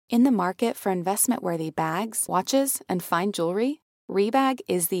In the market for investment-worthy bags, watches, and fine jewelry, Rebag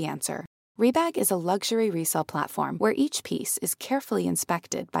is the answer. Rebag is a luxury resale platform where each piece is carefully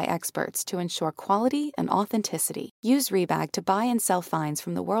inspected by experts to ensure quality and authenticity. Use Rebag to buy and sell finds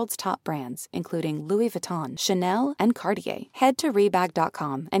from the world's top brands, including Louis Vuitton, Chanel, and Cartier. Head to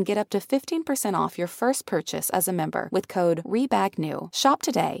Rebag.com and get up to 15% off your first purchase as a member with code REBAGNEW. Shop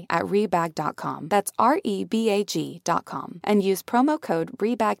today at Rebag.com. That's REBAG.com. And use promo code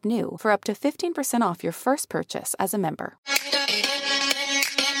REBAGNEW for up to 15% off your first purchase as a member.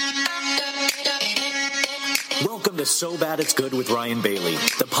 Welcome to So Bad It's Good with Ryan Bailey,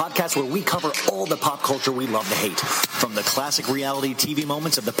 the podcast where we cover all the pop culture we love to hate, from the classic reality TV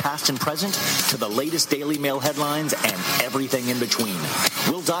moments of the past and present to the latest Daily Mail headlines and everything in between.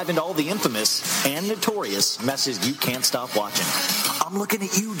 We'll dive into all the infamous and notorious messes you can't stop watching. I'm looking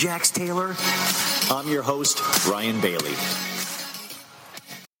at you, Jax Taylor. I'm your host, Ryan Bailey.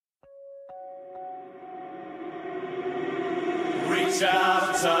 Reach out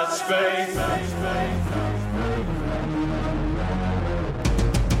and touch faith.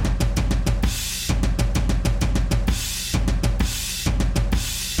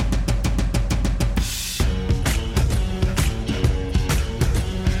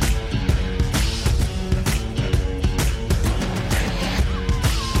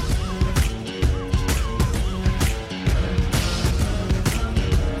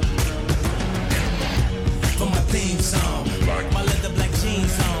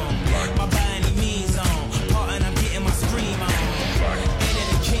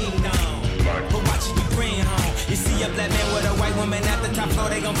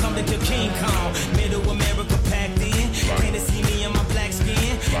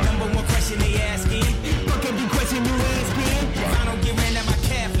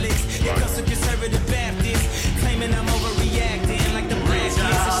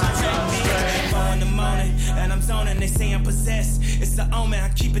 It's the omen, I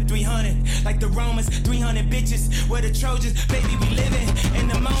keep it 300. Like the Romans, 300 bitches. We're the Trojans, baby, we living in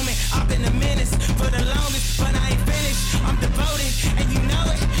the moment. I've been a menace for the longest, but I ain't finished. I'm devoted, and you know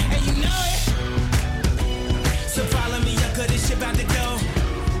it, and you know it. So follow me up, cause this shit about to go.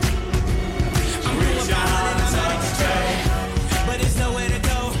 I'm doing better than I'm ready to go. But there's nowhere to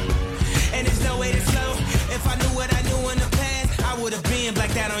go, and there's no way to slow. If I knew what I knew in the past, I would've been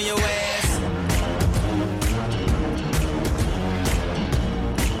blacked out on your ass.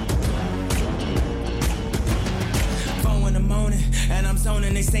 And I'm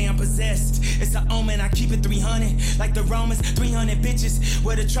zoning, they say I'm possessed. It's an omen, I keep it 300. Like the Romans, 300 bitches.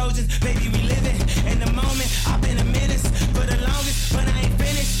 We're the Trojans, baby, we living in the moment. I've been a menace for the longest, but I ain't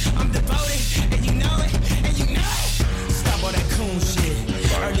finished. I'm devoted, and you know it, and you know it. Stop all that coon shit,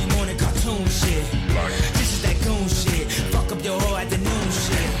 early morning cartoon shit. This is that goon shit, fuck up your whole afternoon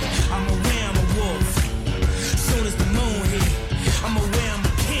shit. I'm aware I'm a wolf, soon as the moon hit. I'm aware I'm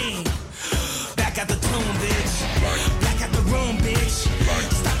a king, back at the tomb, bitch. Back at the room, bitch.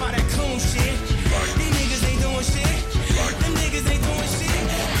 Stop all that coon shit. These niggas ain't doing shit. Them niggas ain't doing shit.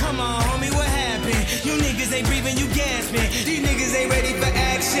 Come on, homie, what happened? You niggas ain't breathing, you gasping. These niggas ain't ready for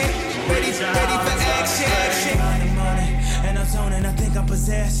action. Ready for action. And I'm zoning, I think I'm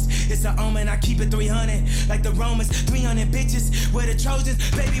possessed. It's an omen, I keep it 300. Like the Romans, 300 bitches. We're the Trojans,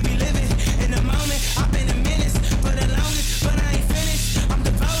 baby, we living in the moment. I've been a menace for the longest, but I ain't finished. I'm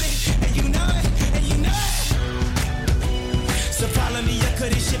devoted, and you know it, and you know it. So follow me up, cause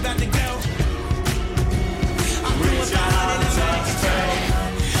this shit about to go. I'm doing better than I'm ready to go.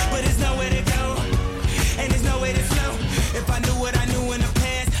 But there's nowhere to go, and there's no way to slow. If I knew what I knew in the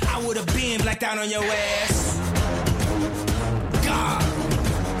past, I would've been blacked out on your ass. God.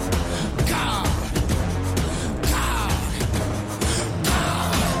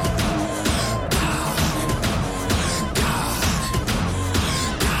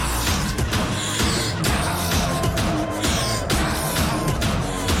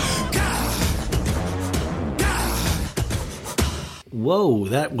 Whoa,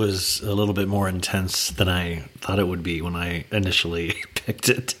 that was a little bit more intense than I thought it would be when I initially picked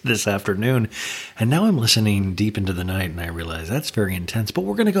it this afternoon. And now I'm listening deep into the night and I realize that's very intense, but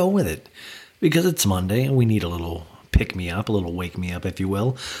we're going to go with it because it's Monday and we need a little pick me up, a little wake me up, if you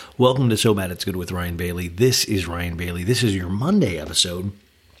will. Welcome to So Bad It's Good with Ryan Bailey. This is Ryan Bailey. This is your Monday episode.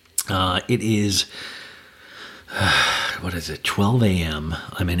 It is, 12 a.m.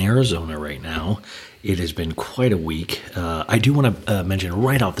 I'm in Arizona right now. It has been quite a week. I do want to mention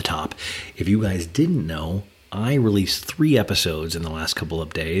right off the top, if you guys didn't know, I released 3 episodes in the last couple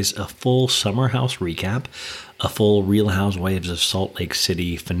of days, a full Summer House recap, a full Real Housewives of Salt Lake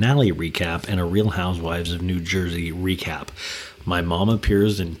City finale recap, and a Real Housewives of New Jersey recap. My mom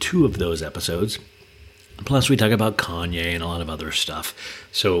appears in 2 of those episodes. Plus, we talk about Kanye and a lot of other stuff.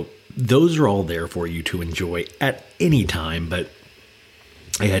 So those are all there for you to enjoy at any time. But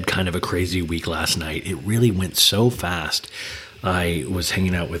I had kind of a crazy week last night. It really went so fast. I was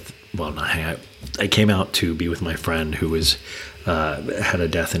hanging out with, well, not hang out. I came out to be with my friend who was had a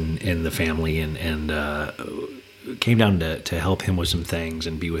death in the family and came down to help him with some things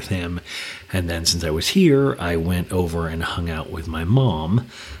and be with him. And then since I was here, I went over and hung out with my mom.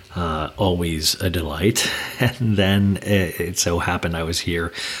 Always a delight. And then it so happened I was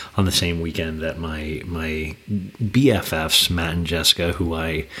here on the same weekend that my BFFs, Matt and Jessica, who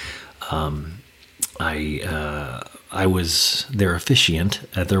I was their officiant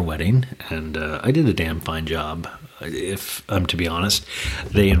at their wedding, and I did a damn fine job. If I'm to be honest,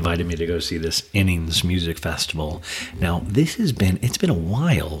 they invited me to go see this Innings Music Festival. Now, it's been a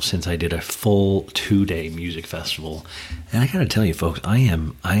while since I did a full 2-day music festival, and I gotta tell you, folks,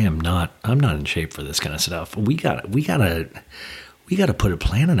 I'm not in shape for this kind of stuff. We gotta put a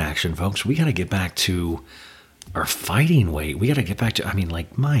plan in action, folks. We gotta get back to our fighting weight. We gotta get back to,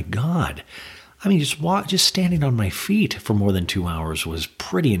 my God. Just standing on my feet for more than 2 hours was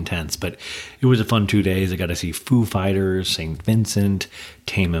pretty intense, but it was a fun 2 days. I got to see Foo Fighters, St. Vincent,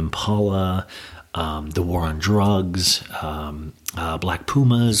 Tame Impala, The War on Drugs, Black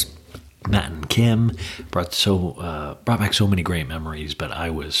Pumas, Matt and Kim. Brought back so many great memories, but I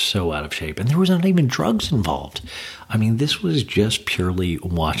was so out of shape, and there was not even drugs involved. This was just purely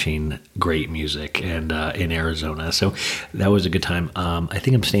watching great music and in Arizona. So that was a good time. I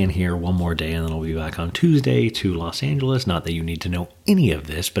think I'm staying here one more day, and then I'll be back on Tuesday to Los Angeles. Not that you need to know any of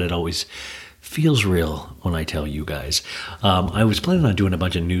this, but it always feels real when I tell you guys. I was planning on doing a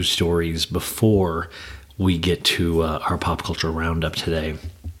bunch of news stories before we get to our pop culture roundup today.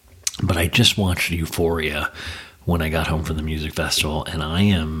 But I just watched Euphoria when I got home from the music festival, and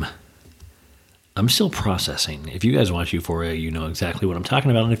I'm still processing. If you guys watch Euphoria, you know exactly what I'm talking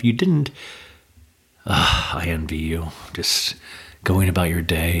about. And if you didn't, I envy you. Just going about your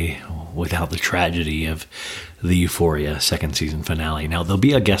day without the tragedy of the Euphoria second season finale. Now, there'll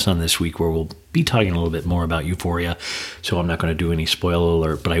be a guest on this week where we'll be talking a little bit more about Euphoria, so I'm not going to do any spoiler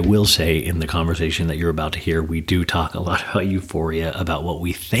alert, but I will say in the conversation that you're about to hear, we do talk a lot about Euphoria, about what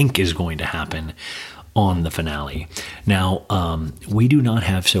we think is going to happen on the finale. Now, we do not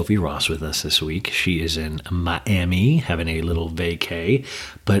have Sophie Ross with us this week. She is in Miami having a little vacay,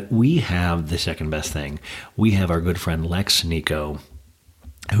 but we have the second best thing. We have our good friend Lex Niko,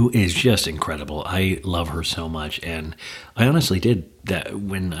 who is just incredible. I love her so much, and I honestly did that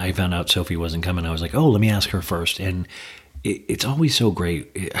when I found out Sophie wasn't coming. I was like, oh, let me ask her first, and it's always so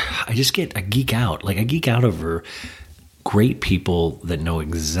great. I geek out. I geek out over great people that know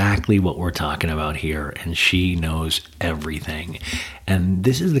exactly what we're talking about here, and she knows everything. And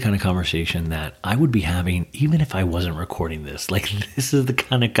this is the kind of conversation that I would be having even if I wasn't recording this. This is the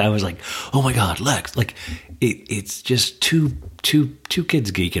kind of guy I was like, oh my God, Lex. It's just two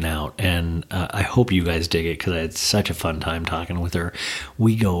kids geeking out, and I hope you guys dig it because I had such a fun time talking with her.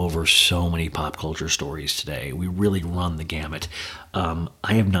 We go over so many pop culture stories today. We really run the gamut.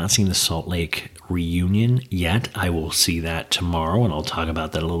 I have not seen the Salt Lake reunion yet. I will see that tomorrow, and I'll talk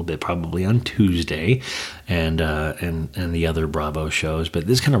about that a little bit probably on Tuesday, and the other Bravo shows. But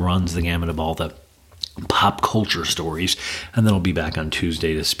this kind of runs the gamut of all the pop culture stories, and then I'll be back on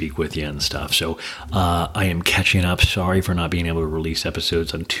Tuesday to speak with you and stuff. So I am catching up. Sorry for not being able to release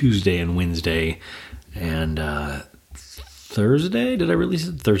episodes on Tuesday and Wednesday, and Thursday. Did I release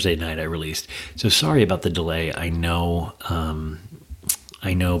it? Thursday night I released. So sorry about the delay. I know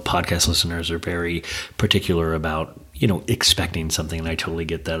podcast listeners are very particular about, expecting something, and I totally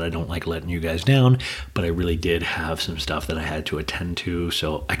get that. I don't like letting you guys down, but I really did have some stuff that I had to attend to,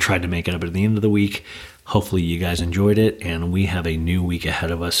 so I tried to make it up at the end of the week. Hopefully you guys enjoyed it, and we have a new week ahead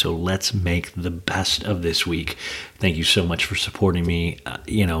of us, so let's make the best of this week. Thank you so much for supporting me.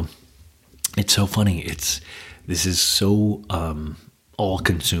 It's so funny. This is so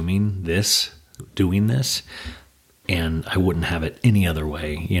all-consuming, doing this. And I wouldn't have it any other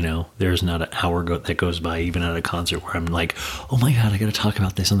way, There's not an hour that goes by, even at a concert, where I'm like, oh my God, I got to talk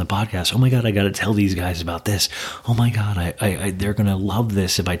about this on the podcast. Oh my God, I got to tell these guys about this. Oh my God, they're going to love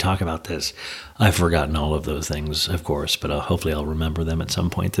this if I talk about this. I've forgotten all of those things, of course, but hopefully I'll remember them at some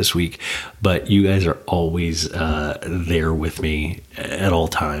point this week. But you guys are always there with me at all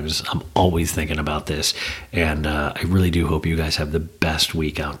times. I'm always thinking about this, and I really do hope you guys have the best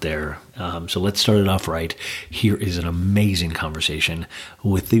week out there. So let's start it off right. Here is an amazing conversation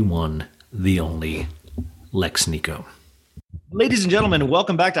with the one, the only, Lex Niko. Ladies and gentlemen,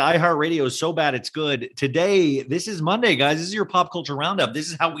 welcome back to iHeartRadio. So Bad It's Good. Today, this is Monday, guys. This is your pop culture roundup. This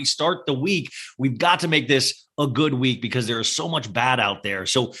is how we start the week. We've got to make this a good week because there is so much bad out there.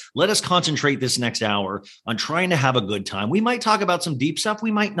 So let us concentrate this next hour on trying to have a good time. We might talk about some deep stuff. We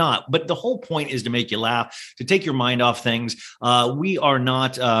might not. But the whole point is to make you laugh, to take your mind off things. We are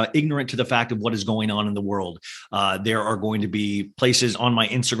not ignorant to the fact of what is going on in the world. There are going to be places on my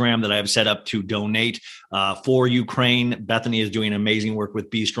Instagram that I have set up to donate for Ukraine. Bethany is doing amazing work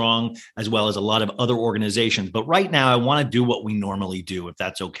with Be Strong, as well as a lot of other organizations. But right now, I want to do what we normally do, if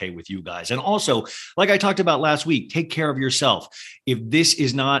that's okay with you guys. And also, like I talked about last week, take care of yourself. If this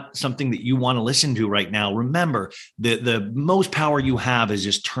is not something that you want to listen to right now, remember the most power you have is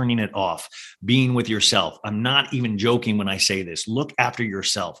just turning it off, being with yourself. I'm not even joking when I say this. Look after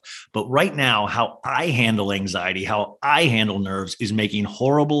yourself. But right now, how I handle anxiety, how I handle nerves is making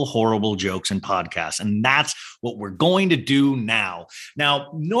horrible, horrible jokes and podcasts. And that's what we're going to do now.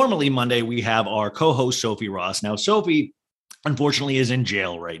 Now, normally Monday, we have our co-host, Sophie Ross. Now, Sophie, unfortunately, is in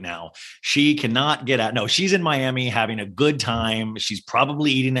jail right now. She cannot get out. No, she's in Miami having a good time. She's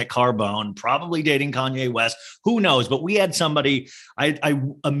probably eating at Carbone, probably dating Kanye West. Who knows? But we had somebody, I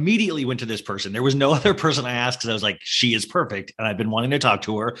immediately went to this person. There was no other person I asked because I was like, she is perfect. And I've been wanting to talk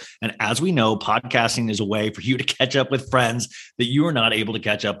to her. And as we know, podcasting is a way for you to catch up with friends that you are not able to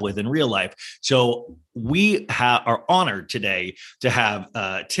catch up with in real life. So we are honored today to have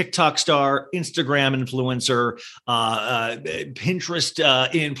TikTok star, Instagram influencer,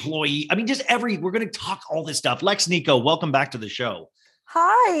 Pinterest employee. I mean, just we're going to talk all this stuff. Niko, welcome back to the show.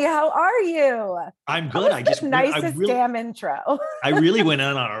 Hi, how are you? I'm good. I just nicest damn intro. I really went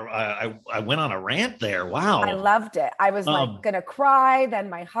on I went on a rant there. Wow. I loved it. I was like gonna cry, then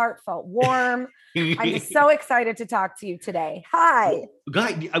my heart felt warm. I'm so excited to talk to you today. Hi.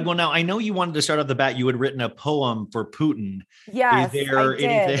 Well, now I know you wanted to start off the bat. You had written a poem for Putin. Yes,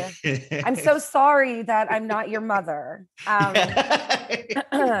 I did. I'm so sorry that I'm not your mother. I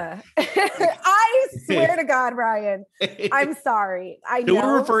swear to God, Ryan, I'm sorry. I know.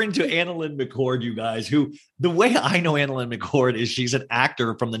 We're referring to Annalyn McCord, you guys, who the way I know Annalyn McCord is she's an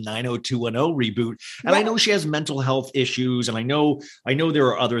actor from the 90210 reboot. And I know she has mental health issues. And I know there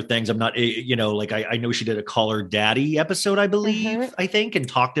are other things. I'm not, I know she did a Call Her Daddy episode, I believe, I think, and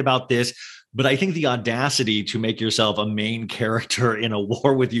talked about this. But I think the audacity to make yourself a main character in a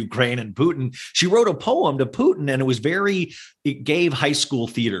war with Ukraine and Putin, she wrote a poem to Putin, and it gave high school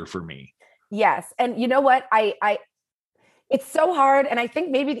theater for me. Yes. And you know what? It's so hard. And I think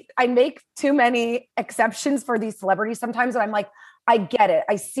maybe I make too many exceptions for these celebrities sometimes. And I'm like, I get it.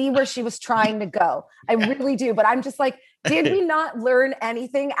 I see where she was trying to go. I really do. But I'm just like, did we not learn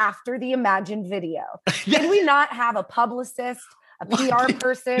anything after the Imagined video? Did we not have a publicist, a PR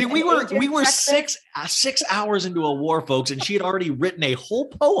person? We were 6 hours into a war, folks, and she had already written a whole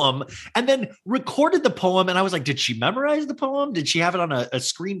poem and then recorded the poem. And I was like, did she memorize the poem? Did she have it on a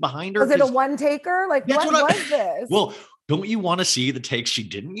screen behind her? Was it a one taker? Like, what was this? Well, don't you want to see the takes she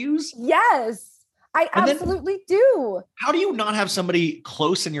didn't use? Yes, I absolutely do. How do you not have somebody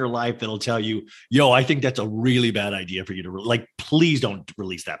close in your life that'll tell you, yo, I think that's a really bad idea for you to please don't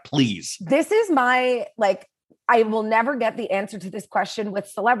release that, please. This is my, I will never get the answer to this question with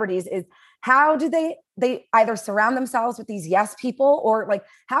celebrities is how do they either surround themselves with these yes people or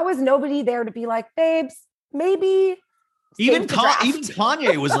how is nobody there to be like, babes, maybe. Even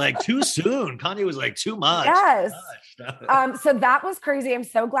Kanye was like too soon. Kanye was like too much. Yes. So that was crazy. I'm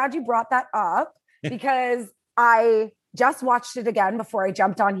so glad you brought that up because I just watched it again before I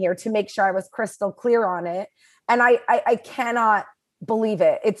jumped on here to make sure I was crystal clear on it. And I cannot believe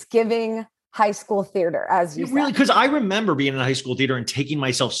it. It's giving high school theater, as you really, said. because I remember being in high school theater and taking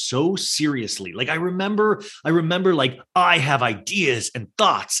myself so seriously. I remember I have ideas and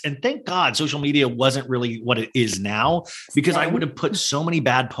thoughts, and thank God social media wasn't really what it is now, because I would have put so many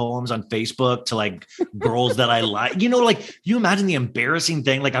bad poems on Facebook to girls that I like, you imagine the embarrassing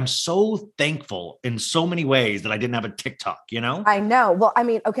thing. I'm so thankful in so many ways that I didn't have a TikTok, I know. Well, I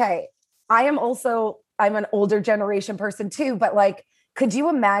mean, okay. I'm an older generation person too, but could you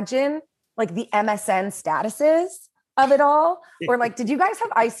imagine the MSN statuses of it all? Or did you guys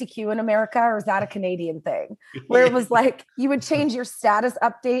have ICQ in America, or is that a Canadian thing where it was you would change your status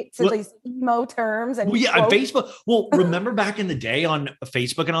update to these emo terms and Facebook. Well, remember back in the day on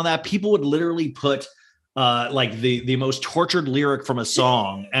Facebook and all that, people would literally put the most tortured lyric from a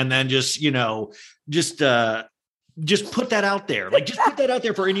song and then just put that out there. Just put that out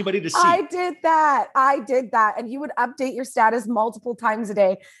there for anybody to see. I did that. And you would update your status multiple times a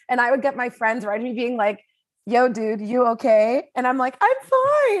day. And I would get my friends writing me being like, yo, dude, you okay? And I'm like, I'm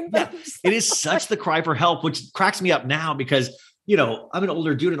fine. Yeah, it is such the cry for help, which cracks me up now because, I'm an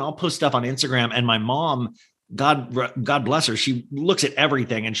older dude and I'll post stuff on Instagram, and my mom, God bless her, she looks at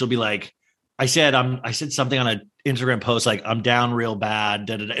everything and she'll be like, I said something on an Instagram post, like, I'm down real bad.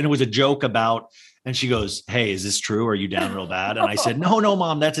 And it was a joke about, and she goes, hey, is this true? Are you down real bad? And I said, no,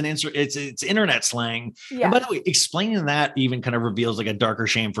 mom, that's it's internet slang. Yeah. And by the way, explaining that even kind of reveals like a darker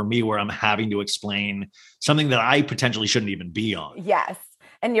shame for me, where I'm having to explain something that I potentially shouldn't even be on. Yes.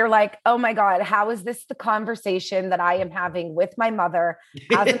 And you're like, oh my God, how is this the conversation that I am having with my mother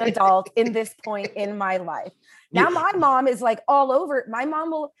as an adult in this point in my life? Now my mom is like all over. My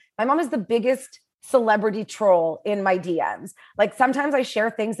mom is the biggest celebrity troll in my DMs. Like sometimes I share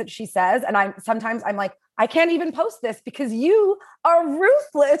things that she says, and I'm like, I can't even post this because you are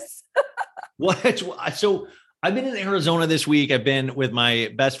ruthless. What? So I've been in Arizona this week. I've been with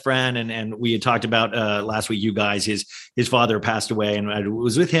my best friend, and we had talked about last week, you guys, his father passed away, and I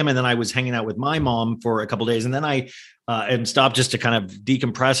was with him, and then I was hanging out with my mom for a couple of days, and then I am stopped just to kind of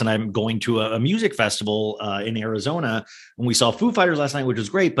decompress, and I'm going to a music festival in Arizona, and we saw Foo Fighters last night, which was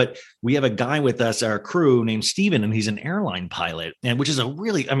great, but we have a guy with us, our crew, named Steven, and he's an airline pilot, and which is a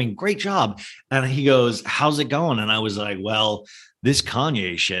really, great job, and he goes, how's it going? And I was like, well, this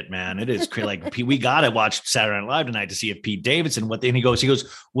Kanye shit, man, it is like, we got to watch Saturday Night Live tonight to see if Pete Davidson, and he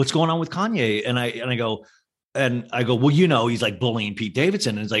goes, what's going on with Kanye? And I go, well, he's like bullying Pete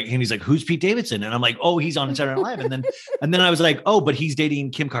Davidson. And he's like, who's Pete Davidson? And I'm like, oh, he's on Saturday Night Live. And then I was like, oh, but he's dating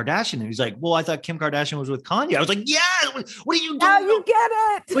Kim Kardashian. And he's like, well, I thought Kim Kardashian was with Kanye. I was like, yeah, what are you doing? Now you get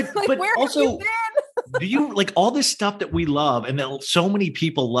it. But where also, have you been? do you like all this stuff that we love and that so many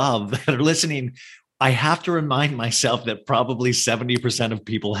people love that are listening? I have to remind myself that probably 70% of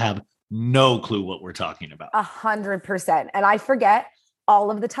people have no clue what we're talking about. 100%. And I forget all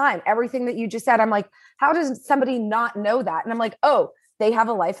of the time. Everything that you just said, I'm like, how does somebody not know that? And I'm like, oh, they have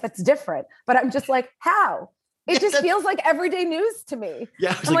a life that's different. But I'm just like, how? It just feels like everyday news to me.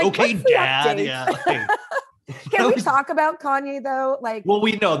 Yeah, it's like, okay, Dad. Yeah. Okay. Can we talk about Kanye though? Like, well,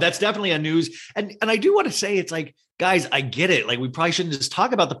 we know that's definitely a news. And I do want to say, it's like, guys, I get it. Like, we probably shouldn't just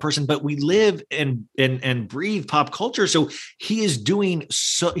talk about the person, but we live and breathe pop culture. So he's doing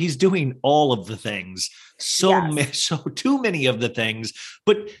all of the things. So too many of the things.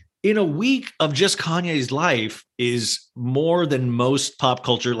 But in a week of just Kanye's life is more than most pop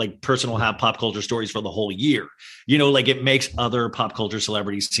culture, like personal pop culture stories for the whole year. Like it makes other pop culture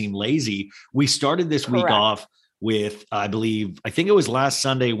celebrities seem lazy. We started this week off with, I think it was last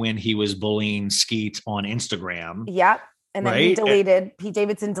Sunday when he was bullying Skeet on Instagram. Yep. And then Pete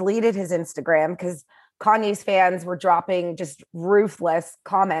Davidson deleted his Instagram because Kanye's fans were dropping just ruthless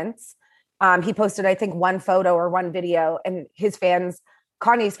comments. He posted, I think, one photo or one video, and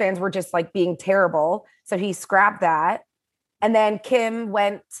Kanye's fans were just like being terrible. So he scrapped that. And then Kim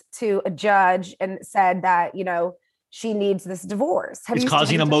went to a judge and said that, she needs this divorce. It's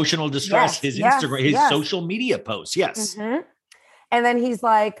causing emotional distress. His Instagram, his social media posts. Yes. Mm-hmm. And then he's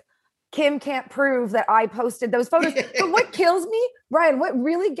like, Kim can't prove that I posted those photos. But what kills me, Ryan, what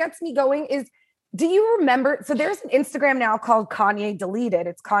really gets me going is, do you remember? So there's an Instagram now called Kanye Deleted.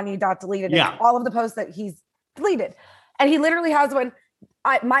 It's Kanye.deleted. Yeah. All of the posts that he's deleted. And he literally has one,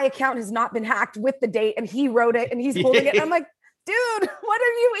 my account has not been hacked with the date, and he wrote it and he's holding it. And I'm like, dude, what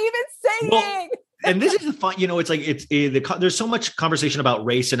are you even saying? Well, and this is the fun, there's so much conversation about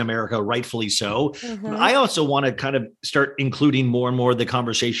race in America, rightfully so. Mm-hmm. I also want to kind of start including more and more the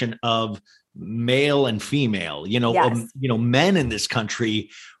conversation of male and female, men in this country.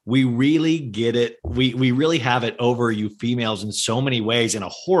 We really get it. We really have it over you females in so many ways, in a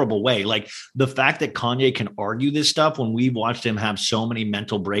horrible way. Like the fact that Kanye can argue this stuff when we've watched him have so many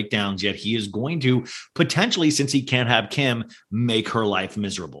mental breakdowns, yet he is going to potentially, since he can't have Kim, make her life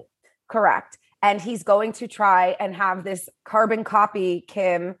miserable. Correct. And he's going to try and have this carbon copy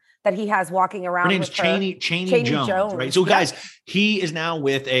Kim that he has walking around. Her name's Chaney Jones, right? So guys, he is now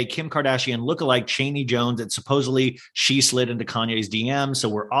with a Kim Kardashian lookalike, Chaney Jones, that supposedly she slid into Kanye's DM. So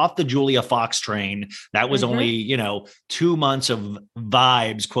we're off the Julia Fox train. That was only, 2 months of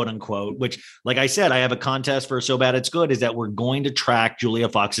vibes, quote unquote, which, like I said, I have a contest for So Bad It's Good, is that we're going to track Julia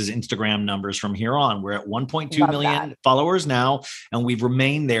Fox's Instagram numbers from here on. We're at 1.2 million followers now, and we've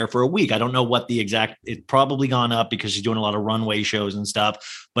remained there for a week. I don't know what the exact, it's probably gone up because she's doing a lot of runway shows and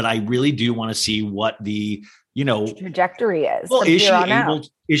stuff, but I really do want to see what the, trajectory is. Well,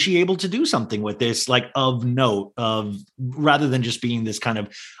 is she able to do something with this, like of note, rather than just being this kind of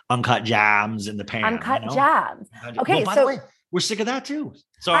uncut jams in the pan? Jams. Okay. By the way, we're sick of that too.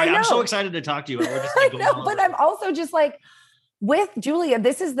 Sorry, I'm so excited to talk to you. We're just but I'm also just like, with Julia,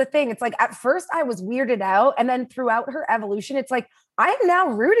 this is the thing. It's like, at first I was weirded out. And then throughout her evolution, it's like, I'm now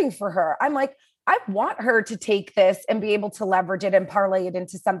rooting for her. I'm like, I want her to take this and be able to leverage it and parlay it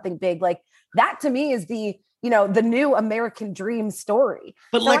into something big. Like that to me is the, the new American dream story.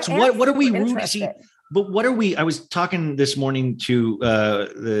 But so Lex, what are we rooting? See, but what are we? I was talking this morning to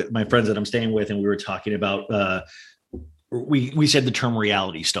my friends that I'm staying with, and we were talking about we said the term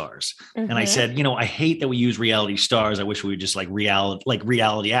reality stars, and I said, I hate that we use reality stars. I wish we would just like reality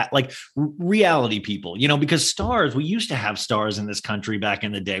people, because stars, we used to have stars in this country back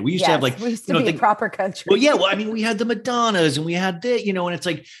in the day. We used to have like, we used to be a proper country. Well, yeah. Well, I mean, we had the Madonnas and we had the, and it's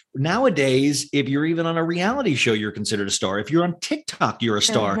like nowadays, if you're even on a reality show, you're considered a star. If you're on TikTok, you're a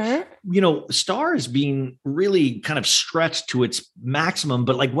star. Stars being really kind of stretched to its maximum.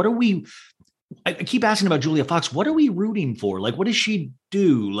 But like, I keep asking about Julia Fox. What are we rooting for? Like, what does she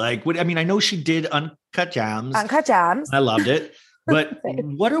do? Like, I know she did Uncut Gems. I loved it. But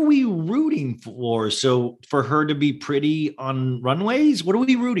what are we rooting for? So for her to be pretty on runways, what are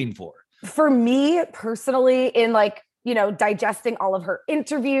we rooting for? For me personally, in like, digesting all of her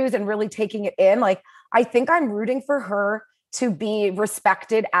interviews and really taking it in, like, I think I'm rooting for her to be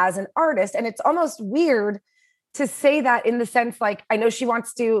respected as an artist. And it's almost weird to say that in the sense, like, I know she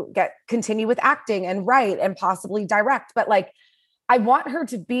wants to continue with acting and write and possibly direct, but like, I want her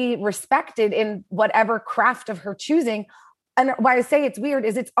to be respected in whatever craft of her choosing. And why I say it's weird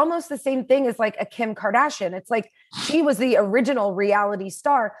is it's almost the same thing as like a Kim Kardashian. It's like she was the original reality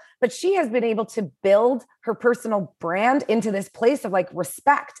star, but she has been able to build her personal brand into this place of like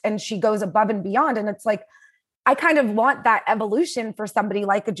respect, and she goes above and beyond. And it's like, I kind of want that evolution for somebody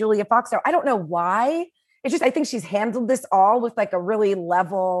like a Julia Fox. I don't know why. It's just, I think she's handled this all with like a really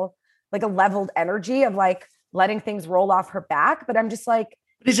leveled energy of like letting things roll off her back. But I'm just like,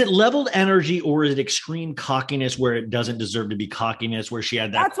 is it leveled energy or is it extreme cockiness where it doesn't deserve to be cockiness, where she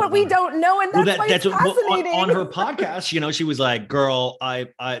had that? That's what we don't know. And that's why it's fascinating. On her podcast, she was like, girl, I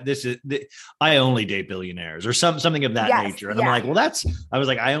only date billionaires or something of that nature. And I'm like, well, I was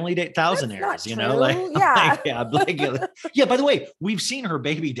like, I only date thousandaires, yeah, by the way, we've seen her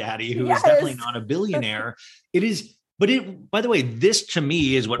baby daddy, who is definitely not a billionaire. By the way, this to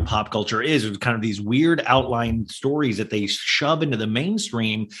me is what pop culture is. It's kind of these weird outline stories that they shove into the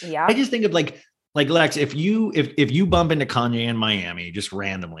mainstream. Yeah. I just think of like Lex, if you bump into Kanye in Miami just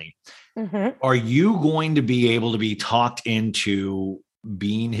randomly, are you going to be able to be talked into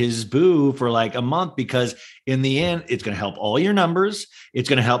being his boo for like a month? Because in the end, it's going to help all your numbers. It's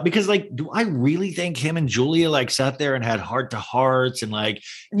going to help because like, do I really think him and Julia like sat there and had heart to hearts and like,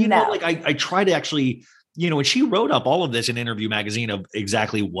 I try to actually, when she wrote up all of this in Interview Magazine of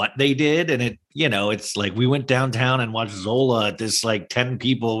exactly what they did. And it, it's like, we went downtown and watched Zola at this like 10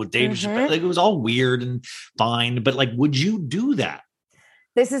 people with Dave Chappelle. Like, it was all weird and fine, but like, would you do that?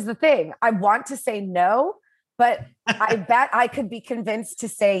 This is the thing. I want to say no, but I bet I could be convinced to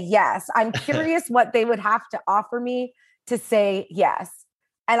say yes. I'm curious what they would have to offer me to say yes.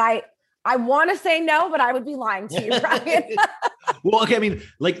 And I want to say no, but I would be lying to you, Ryan. Well, okay. I mean,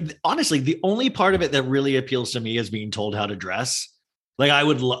 like, honestly, the only part of it that really appeals to me is being told how to dress. Like, I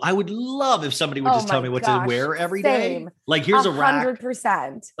would love if somebody would just tell me what to wear every day. Like, here's a rack.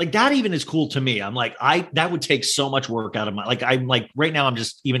 100%. Like, that even is cool to me. I'm like, that would take so much work out of I'm like, right now, I'm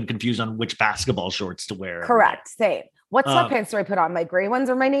just even confused on which basketball shorts to wear. Correct. Same. What sweatpants do I put on? My gray ones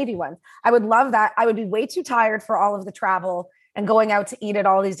or my navy ones? I would love that. I would be way too tired for all of the travel and going out to eat at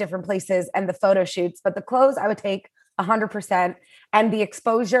all these different places and the photo shoots. But the clothes I would take 100%. And the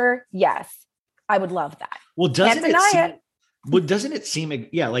exposure, yes, I would love that. Well, doesn't it seem,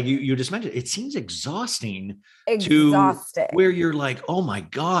 yeah, like you just mentioned, it seems exhausting. To where you're like, oh my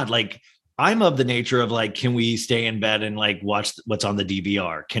God, like I'm of the nature of like, can we stay in bed and like watch what's on the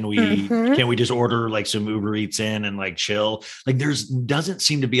DVR? Can we just order like some Uber Eats in and like chill? Like doesn't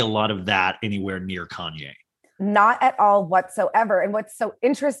seem to be a lot of that anywhere near Kanye. Not at all whatsoever. And what's so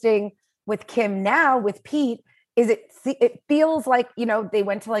interesting with Kim now, with Pete, is it feels like, they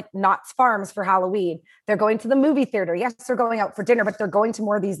went to like Knott's Farms for Halloween. They're going to the movie theater. Yes, they're going out for dinner, but they're going to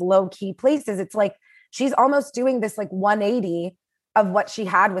more of these low key places. It's like, she's almost doing this like 180 of what she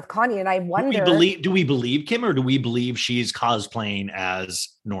had with Kanye. And I wonder, do we believe Kim, or do we believe she's cosplaying as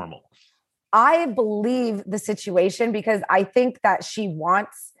normal? I believe the situation, because I think that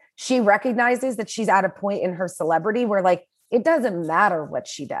she recognizes that she's at a point in her celebrity where like, it doesn't matter what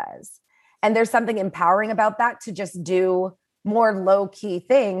she does. And there's something empowering about that, to just do more low key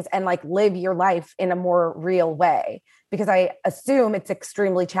things and like live your life in a more real way, because I assume it's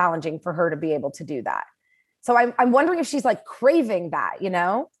extremely challenging for her to be able to do that. So I'm wondering if she's like craving that,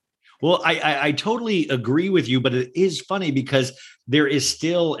 Well, I totally agree with you, but it is funny because there is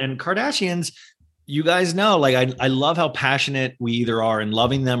still, and Kardashians, you guys know, like I love how passionate we either are in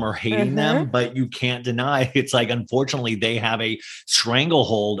loving them or hating them, but you can't deny it's like, unfortunately, they have a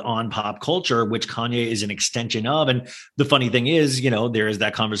stranglehold on pop culture, which Kanye is an extension of. And the funny thing is, you know, there is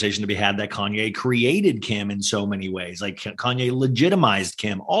that conversation to be had that Kanye created Kim in so many ways, like Kanye legitimized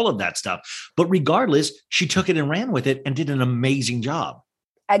Kim, all of that stuff. But regardless, she took it and ran with it and did an amazing job.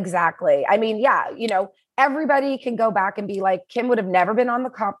 Exactly. I mean, yeah, you know, everybody can go back and be like, Kim would have never been on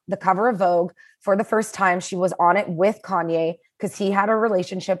the cover of Vogue for the first time. She was on it with Kanye because he had a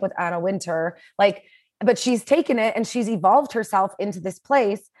relationship with Anna Wintour. Like, but she's taken it and she's evolved herself into this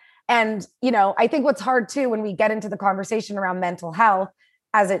place. And, you know, I think what's hard too, when we get into the conversation around mental health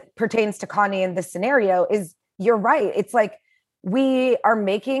as it pertains to Kanye in this scenario, is you're right. It's like, we are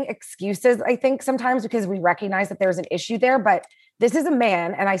making excuses, I think, sometimes because we recognize that there's an issue there, but this is a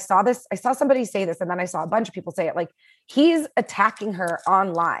man. And I saw somebody say this, and then I saw a bunch of people say it, like, he's attacking her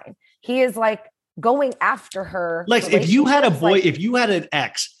online. He is like going after her. Lex, if you had an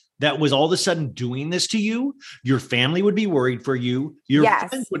ex that was all of a sudden doing this to you, your family would be worried for you. Your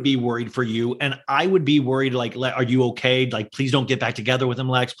friends would be worried for you. And I would be worried, like, are you okay? Like, please don't get back together with him,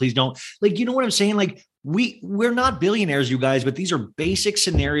 Lex. Please don't. Like, you know what I'm saying? Like, we're not billionaires, you guys, but these are basic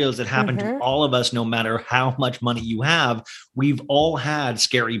scenarios that happen to all of us, no matter how much money you have. We've all had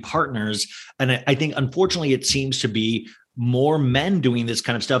scary partners. And I think, unfortunately, it seems to be more men doing this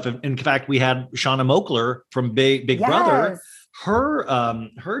kind of stuff. In fact, we had Shana Moakler from Big Brother.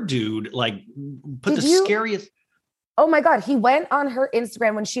 Her dude, like, put scariest. Oh my God. He went on her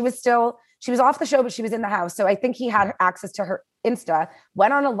Instagram when she was off the show, but she was in the house. So I think he had access to her Insta,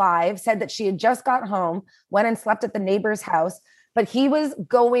 went on a live, said that she had just got home, went and slept at the neighbor's house, but he was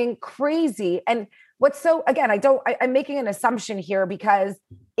going crazy. And I'm making an assumption here because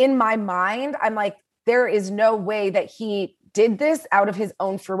in my mind, I'm like, there is no way that he did this out of his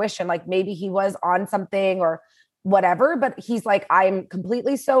own fruition. Like, maybe he was on something or whatever, but he's like, I'm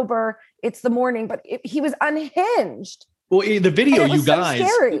completely sober. It's the morning, but he was unhinged. Well, the video, you guys, so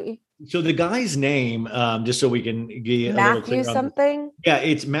scary. So the guy's name, just so we can get Matthew something. Yeah,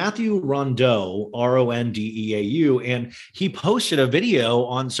 it's Matthew Rondeau, Rondeau, and he posted a video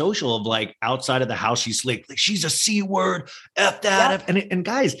on social of, like, outside of the house. She's like she's a C word, F that, F. And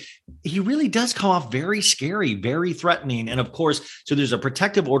guys, he really does come off very scary, very threatening. And of course, so there's a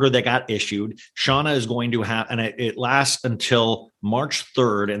protective order that got issued. Shauna is going to have, and it lasts until March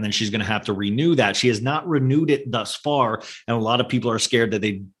 3rd, and then she's going to have to renew that. She has not renewed it thus far, and a lot of people are scared that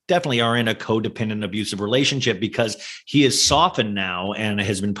they definitely are in a codependent abusive relationship because he is softened now and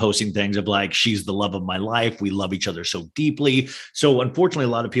has been posting things of like, she's the love of my life. We love each other so deeply. So unfortunately, a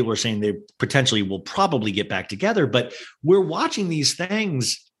lot of people are saying they potentially will probably get back together, but we're watching these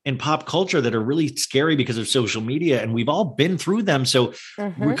things in pop culture that are really scary because of social media, and we've all been through them. So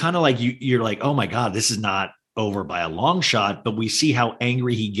we're kind of like, you're like, oh my God, this is not over by a long shot, but we see how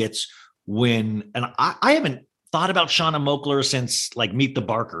angry he gets when, and I haven't thought about Shana Moakler since, like, Meet the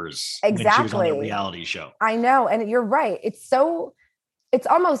Barkers. Exactly. When she was on a reality show. I know. And you're right. It's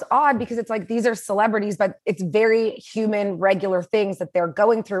almost odd because it's like, these are celebrities, but it's very human, regular things that they're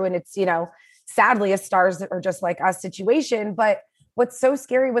going through. And it's, you know, sadly, a stars that are just like us situation. But what's so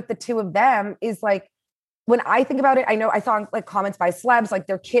scary with the two of them is, like, when I think about it, I know I saw, like, comments by celebs, like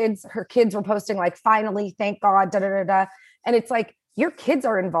her kids were posting, like, finally, thank God, da, da, da, da. And it's like, your kids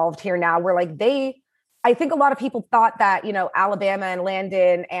are involved here now, where, like, I think a lot of people thought that, you know, Alabama and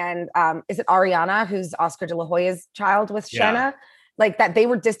Landon and is it Ariana, who's Oscar De La Hoya's child with Shana, like, that they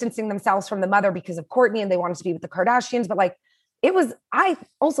were distancing themselves from the mother because of Kourtney and they wanted to be with the Kardashians. But, like, I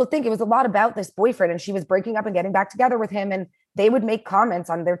also think it was a lot about this boyfriend, and she was breaking up and getting back together with him. And they would make comments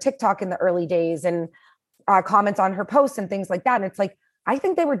on their TikTok in the early days and comments on her posts and things like that. And it's like, I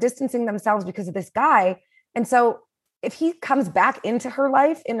think they were distancing themselves because of this guy. And so if he comes back into her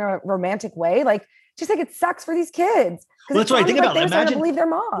life in a romantic way, like, just like, it sucks for these kids. Well, that's what I think about. They're starting to believe their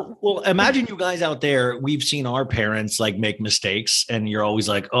mom. Well, imagine you guys out there. We've seen our parents, like, make mistakes, and you're always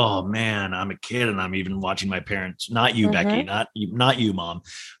like, "Oh man, I'm a kid, and I'm even watching my parents." Not you, Becky. Not you, Mom.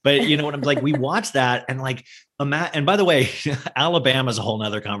 But you know what I'm like. We watch that, and, like, and by the way, Alabama's a whole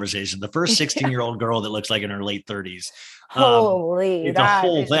nother conversation. The first 16-year-old girl that looks like in her late 30s. Holy, it's a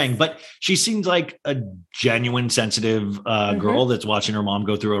whole thing. But she seems like a genuine, sensitive girl that's watching her mom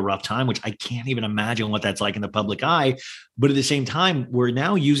go through a rough time, which I can't even imagine what that's like in the public eye. But at the same time, we're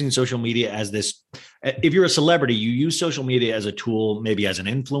now using social media as this. If you're a celebrity, you use social media as a tool, maybe as an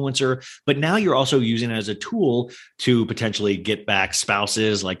influencer, but now you're also using it as a tool to potentially get back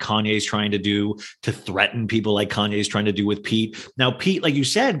spouses like Kanye's trying to do, to threaten people like Kanye's trying to do with Pete. Now, Pete, like you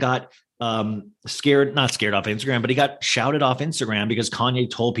said, got not scared off Instagram, but he got shouted off Instagram because Kanye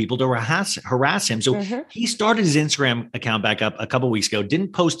told people to harass him. So he started his Instagram account back up a couple of weeks ago,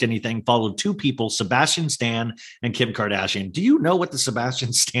 didn't post anything, followed two people, Sebastian Stan and Kim Kardashian. Do you know what the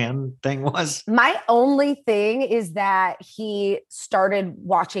Sebastian Stan thing was? My only thing is that he started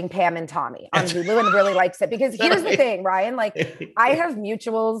watching Pam and Tommy on Hulu and really likes it, because here's the thing, Ryan, like I have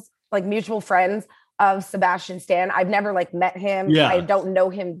mutual friends of Sebastian Stan. I've never like met him. Yeah. I don't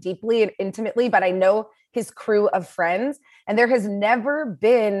know him deeply and intimately, but I know his crew of friends. And there has never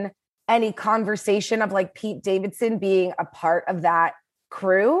been any conversation of like Pete Davidson being a part of that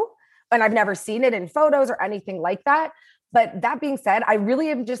crew. And I've never seen it in photos or anything like that. But that being said, I really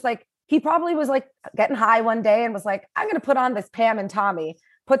am just like, he probably was like getting high one day and was like, I'm going to put on this Pam and Tommy,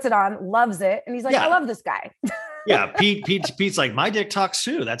 puts it on, loves it. And he's like, I love this guy. Yeah. Pete's like, my dick talks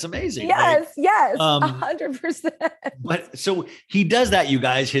too. That's amazing. Yes. Like, yes. 100%. But so he does that, you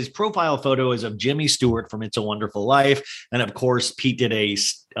guys. His profile photo is of Jimmy Stewart from It's a Wonderful Life. And of course, Pete did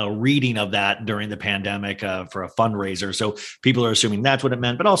a reading of that during the pandemic for a fundraiser. So people are assuming that's what it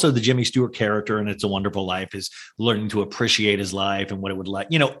meant, but also the Jimmy Stewart character in It's a Wonderful Life is learning to appreciate his life and what it would like,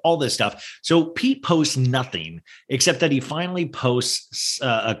 all this stuff. So Pete posts nothing except that he finally posts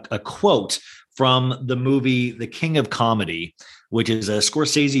a quote from the movie The King of Comedy, which is a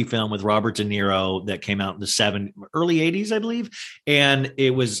Scorsese film with Robert De Niro that came out in the early 80s, I believe. And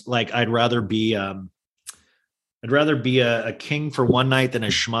it was like, I'd rather be a king for one night than a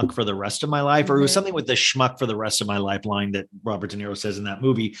schmuck for the rest of my life. Or it was something with the schmuck for the rest of my life line that Robert De Niro says in that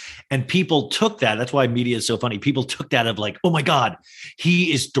movie. And people took that. That's why media is so funny. People took that of like, oh my God,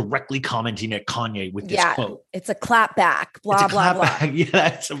 he is directly commenting at Kanye with this quote. It's a clap back, blah, blah, blah.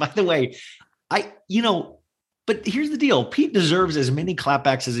 Yeah. So by the way, but here's the deal. Pete deserves as many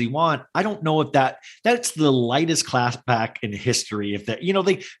clapbacks as he wants. I don't know if that's the lightest clapback in history. If that,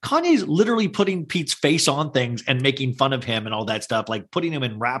 Kanye's literally putting Pete's face on things and making fun of him and all that stuff, like putting him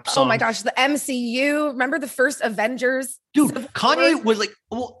in rap songs. Oh my gosh, the MCU. Remember the first Avengers? Dude, Kanye was like,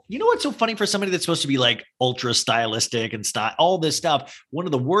 well, you know what's so funny for somebody that's supposed to be like ultra stylistic and all this stuff? One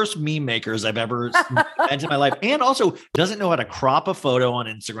of the worst meme makers I've ever met in my life. And also doesn't know how to crop a photo on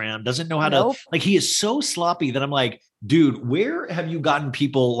Instagram, doesn't know how to, like, he is so sloppy that I'm like, dude, where have you gotten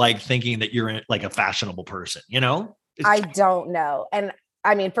people like thinking that you're like a fashionable person? I don't know. And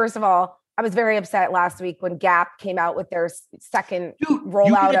I mean, first of all, I was very upset last week when Gap came out with their second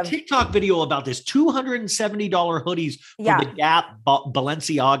rollout of a TikTok video about this $270 hoodies for the Gap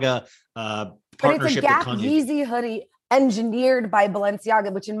Balenciaga partnership. But it's a Gap Yeezy hoodie engineered by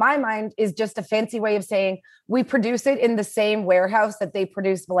Balenciaga, which in my mind is just a fancy way of saying we produce it in the same warehouse that they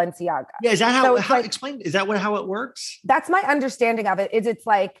produce Balenciaga. Yeah, is that explain? Is that how it works? That's my understanding of it. It's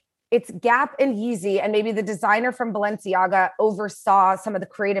like it's Gap and Yeezy, and maybe the designer from Balenciaga oversaw some of the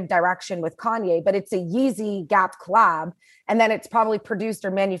creative direction with Kanye, but it's a Yeezy Gap collab. And then it's probably produced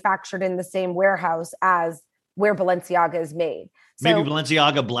or manufactured in the same warehouse as where Balenciaga is made. So, maybe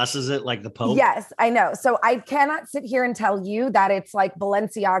Balenciaga blesses it like the Pope. Yes, I know. So I cannot sit here and tell you that it's like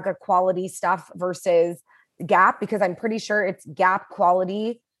Balenciaga quality stuff versus Gap, because I'm pretty sure it's Gap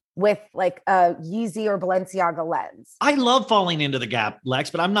quality with like a Yeezy or Balenciaga lens. I love falling into the Gap, Lex,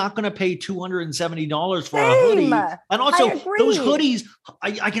 but I'm not going to pay $270 for a hoodie. And also those hoodies,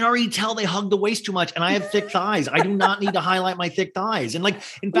 I can already tell they hug the waist too much, and I have thick thighs. I do not need to highlight my thick thighs. And like,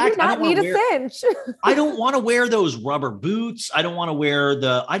 in fact, I don't need a cinch. I don't want to wear those rubber boots. I don't want to wear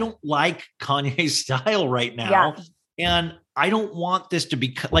I don't like Kanye's style right now. Yeah. And I don't want this to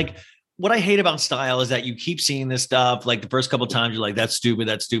be like, what I hate about style is that you keep seeing this stuff. Like the first couple of times you're like, that's stupid.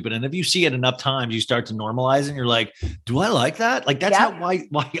 That's stupid. And if you see it enough times, you start to normalize it and you're like, do I like that? Like, that's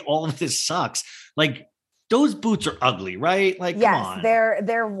why all of this sucks. Like those boots are ugly, right? Like, yes, come on.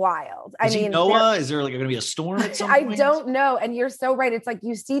 They're wild. I mean, Noah, is there like going to be a storm at some point? I don't know. And you're so right. It's like,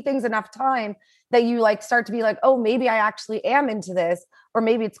 you see things enough time that you like start to be like, oh, maybe I actually am into this, or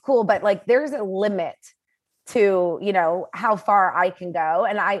maybe it's cool. But like, there's a limit to, how far I can go.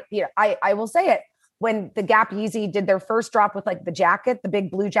 And I will say it, when the Gap Yeezy did their first drop with like the jacket, the big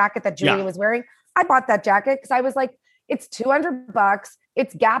blue jacket that Julia was wearing, I bought that jacket because I was like, it's $200,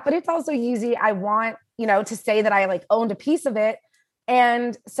 it's Gap, but it's also Yeezy. I want, to say that I like owned a piece of it.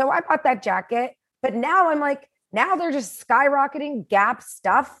 And so I bought that jacket, but now I'm like, Now they're just skyrocketing Gap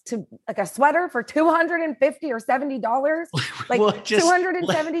stuff to like a sweater for $250 or $70. Like Well,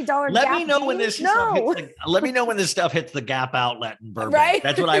 $270 let Gap me know jeans? when this stuff hits let me know when this stuff hits the Gap outlet in Burbank. Right?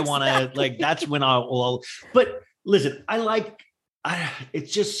 That's what I want to like. That's when I'll. But listen,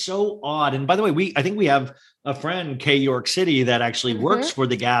 it's just so odd. And by the way, I think we have a friend, K York City, that actually works for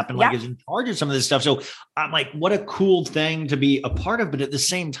the Gap and like is in charge of some of this stuff. So I'm like, what a cool thing to be a part of. But at the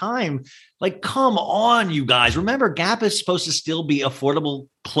same time, like, come on, you guys. Remember, Gap is supposed to still be affordable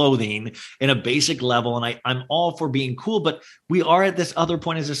clothing in a basic level. And I'm all for being cool, but we are at this other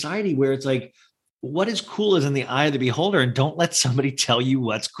point in society where it's like, what is cool is in the eye of the beholder, and don't let somebody tell you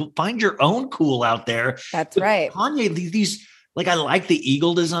what's cool. Find your own cool out there. That's right. Kanye, these like, I like the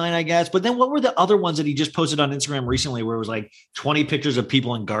eagle design, I guess. But then what were the other ones that he just posted on Instagram recently where it was like 20 pictures of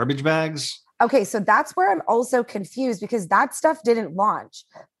people in garbage bags? Okay, so that's where I'm also confused because that stuff didn't launch,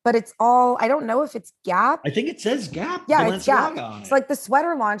 but it's all, I don't know if it's Gap. I think it says Gap. Yeah, it's Gap. It's like the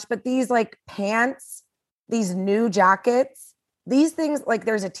sweater launch, but these like pants, these new jackets, these things, like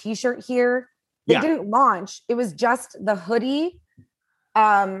there's a t-shirt here. They didn't launch. It was just the hoodie,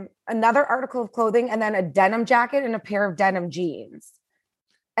 another article of clothing, and then a denim jacket and a pair of denim jeans.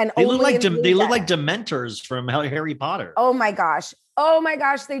 And they look like Dementors from Harry Potter. Oh my gosh,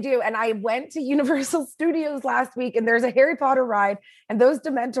 they do. And I went to Universal Studios last week, and there's a Harry Potter ride, and those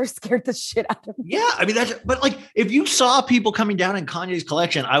Dementors scared the shit out of me. Yeah, I mean but like if you saw people coming down in Kanye's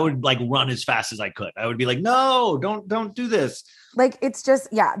collection, I would like run as fast as I could. I would be like, no, don't do this. Like, it's just,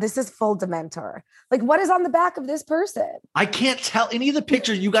 this is full Dementor. Like, what is on the back of this person? I can't tell any of the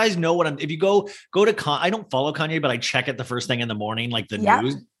pictures. You guys know if you go to I don't follow Kanye, but I check it the first thing in the morning, like the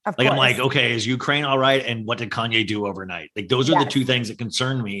news. Like, I'm like, okay, is Ukraine all right? And what did Kanye do overnight? Like, those are the two things that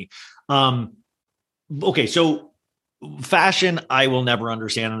concern me. Okay. So fashion, I will never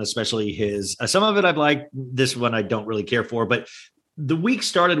understand. And especially his, some of it I've liked. This one I don't really care for, but the week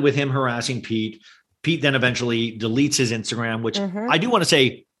started with him harassing Pete. Pete then eventually deletes his Instagram, which I do want to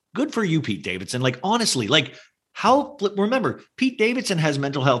say, good for you, Pete Davidson. Like, honestly, like remember, Pete Davidson has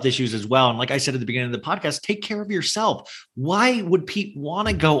mental health issues as well. And like I said at the beginning of the podcast, take care of yourself. Why would Pete want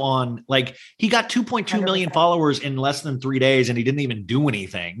to go on? Like, he got 2.2 million followers in less than 3 days and he didn't even do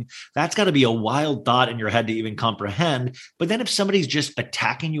anything. That's got to be a wild thought in your head to even comprehend. But then if somebody's just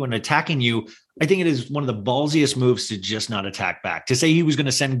attacking you, I think it is one of the ballsiest moves to just not attack back, to say he was going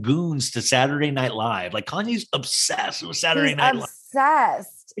to send goons to Saturday Night Live. Like, Kanye's obsessed with Saturday Night Live.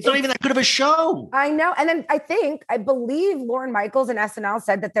 Obsessed. It's not even that good of a show. I know. And then I believe Lauren Michaels and SNL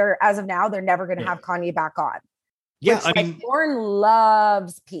said that as of now, they're never going to have Kanye back on. Yeah. Which, I mean, Lauren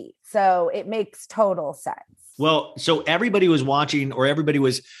loves Pete. So it makes total sense. Well, so everybody was watching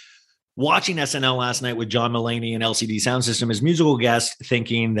SNL last night with John Mulaney and LCD Sound System as musical guests,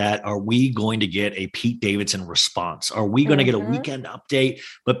 thinking that, are we going to get a Pete Davidson response? Are we going to get a weekend update?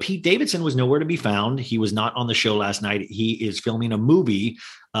 But Pete Davidson was nowhere to be found. He was not on the show last night. He is filming a movie,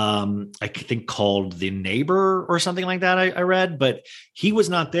 I think called The Neighbor or something like that. I read, but he was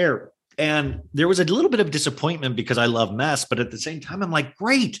not there. And there was a little bit of disappointment because I love mess, but at the same time, I'm like,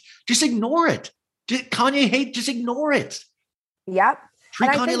 great, just ignore it. Kanye hate, just ignore it. Yep.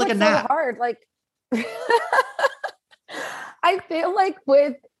 Treat Kanye like a nap. So hard. Like, I feel like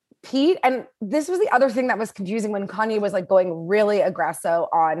with Pete, and this was the other thing that was confusing when Kanye was like going really aggressive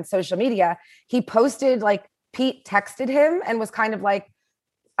on social media. He posted, like, Pete texted him and was kind of like,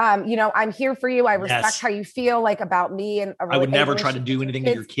 I'm here for you. I respect how you feel like about me. And I would never try to do anything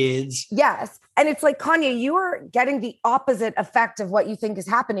to your kids. Yes. And it's like, Kanye, you are getting the opposite effect of what you think is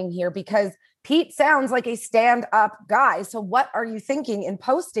happening here, because Pete sounds like a stand-up guy. So what are you thinking in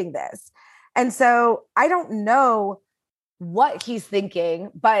posting this? And so I don't know what he's thinking,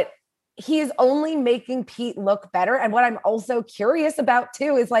 but he is only making Pete look better. And what I'm also curious about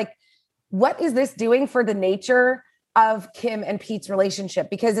too is, like, what is this doing for the nature of Kim and Pete's relationship?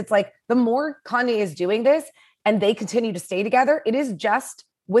 Because it's like, the more Kanye is doing this and they continue to stay together, it is just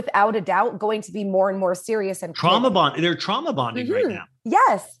without a doubt going to be more and more serious and they're trauma bonding right now.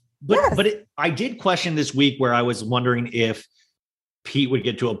 Yes. But I did question this week where I was wondering if Pete would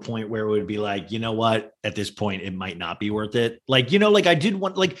get to a point where it would be like, you know what, at this point, it might not be worth it. Like, like I did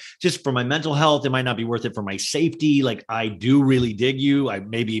want, like, just for my mental health, it might not be worth it for my safety. Like, I do really dig you. I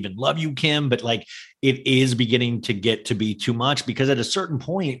maybe even love you, Kim, but like, it is beginning to get to be too much, because at a certain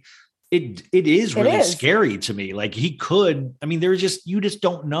point, It is really scary to me. Like he could, I mean, you just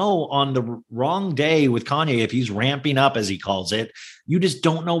don't know on the wrong day with Kanye, if he's ramping up, as he calls it, you just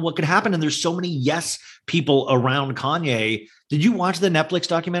don't know what could happen. And there's so many yes people around Kanye. Did you watch the Netflix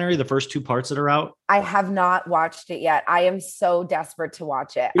documentary, the first 2 parts that are out? I have not watched it yet. I am so desperate to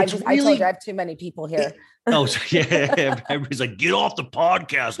watch it. I told you I have too many people here. Everybody's like, get off the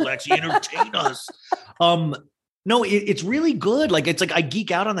podcast, Lexi, entertain us. No, it's really good. Like, it's like I geek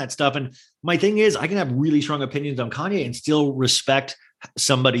out on that stuff. And my thing is, I can have really strong opinions on Kanye and still respect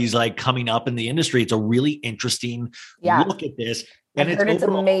somebody's like coming up in the industry. It's a really interesting look at this. And it's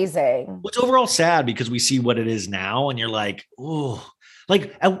amazing. It's overall sad because we see what it is now. And you're like, oh,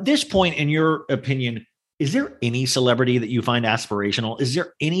 like at this point, in your opinion, is there any celebrity that you find aspirational? Is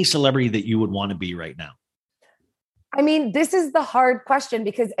there any celebrity that you would want to be right now? I mean, this is the hard question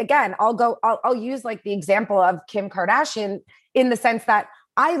because again, I'll use like the example of Kim Kardashian in the sense that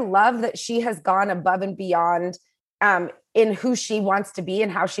I love that she has gone above and beyond in who she wants to be and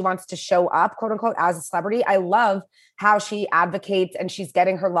how she wants to show up, quote unquote, as a celebrity. I love how she advocates and she's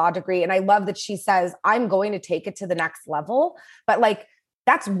getting her law degree. And I love that she says, I'm going to take it to the next level. But like,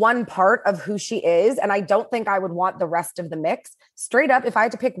 that's one part of who she is. And I don't think I would want the rest of the mix. Straight up, if I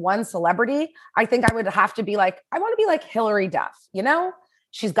had to pick one celebrity, I think I would have to be like, I want to be like Hillary Duff, you know?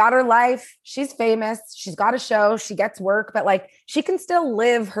 She's got her life. She's famous. She's got a show. She gets work, but like she can still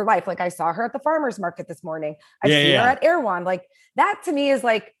live her life. Like I saw her at the farmer's market this morning. I see her at Erewhon. Like that to me is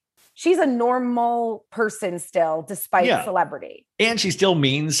like, she's a normal person still, despite celebrity. And she still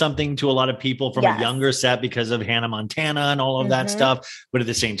means something to a lot of people from a younger set because of Hannah Montana and all of that stuff. But at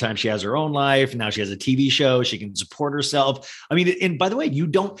the same time, she has her own life. Now she has a TV show. She can support herself. I mean, and by the way, you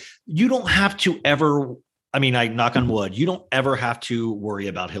don't have to ever, I mean, I knock on wood, you don't ever have to worry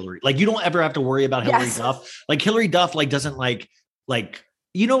about Hillary. Like you don't ever have to worry about Hillary Duff. Like Hillary Duff, like doesn't like,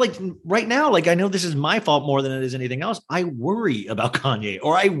 you know, like right now, like I know this is my fault more than it is anything else. I worry about Kanye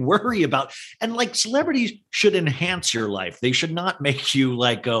or I worry about, and like celebrities should enhance your life. They should not make you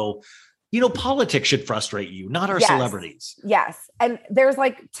like go, you know, politics should frustrate you, not our celebrities. Yes. And there's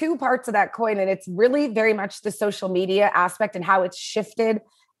like 2 parts of that coin. And it's really very much the social media aspect and how it's shifted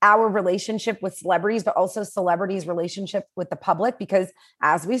our relationship with celebrities, but also celebrities' relationship with the public. Because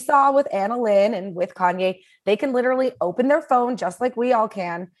as we saw with Anna Lynn and with Kanye, they can literally open their phone just like we all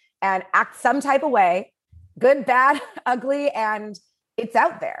can and act some type of way, good, bad, ugly. And it's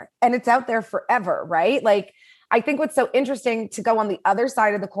out there and it's out there forever. Right. Like, I think what's so interesting to go on the other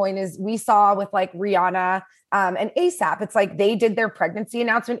side of the coin is we saw with like Rihanna and ASAP, it's like they did their pregnancy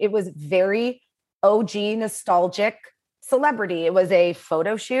announcement. It was very OG nostalgic celebrity. It was a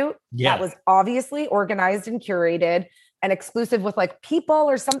photo shoot that was obviously organized and curated and exclusive with like People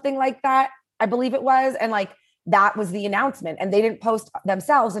or something like that, I believe it was. And like, that was the announcement and they didn't post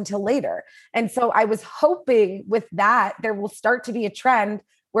themselves until later. And so I was hoping with that, there will start to be a trend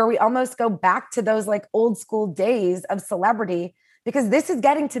where we almost go back to those like old school days of celebrity, because this is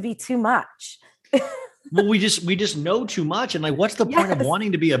getting to be too much. Well, we just know too much. And like, what's the point of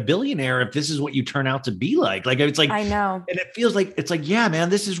wanting to be a billionaire if this is what you turn out to be like? Like, it's like, I know. And it feels like, it's like, yeah, man,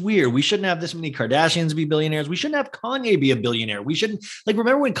 this is weird. We shouldn't have this many Kardashians be billionaires. We shouldn't have Kanye be a billionaire. We shouldn't, like,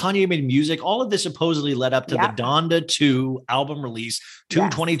 remember when Kanye made music, all of this supposedly led up to the Donda 2 album release,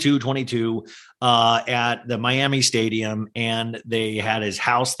 2/22/22 at the Miami Stadium. And they had his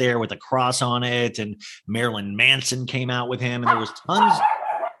house there with a cross on it. And Marilyn Manson came out with him. And there was tons.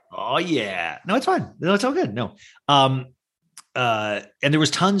 Oh yeah. No, it's fine. No, it's all good. No. And there was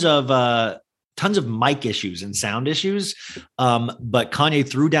tons of mic issues and sound issues. But Kanye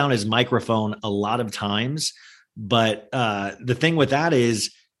threw down his microphone a lot of times. But the thing with that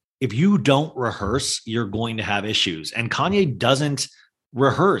is if you don't rehearse, you're going to have issues. And Kanye doesn't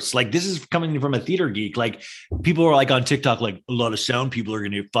rehearse. Like, this is coming from a theater geek. Like, people are like on TikTok, like, a lot of sound people are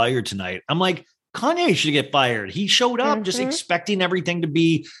going to get fired tonight. I'm like, Kanye should get fired. He showed up just expecting everything to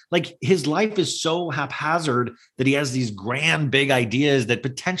be like, his life is so haphazard that he has these grand, big ideas that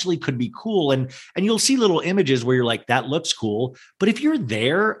potentially could be cool. And you'll see little images where you're like, that looks cool. But if you're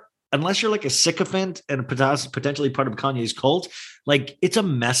there, unless you're like a sycophant and potentially part of Kanye's cult, like, it's a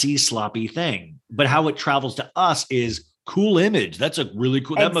messy, sloppy thing. But how it travels to us is cool image. That's a really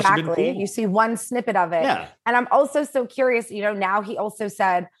cool. That must have been cool. You see one snippet of it. Yeah. And I'm also so curious, you know, now he also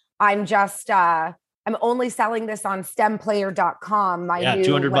said, I'm only selling this on stemplayer.com, my new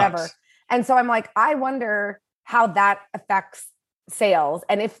 $200. whatever. And so I'm like, I wonder how that affects sales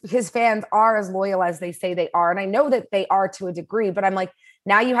and if his fans are as loyal as they say they are. And I know that they are to a degree, but I'm like,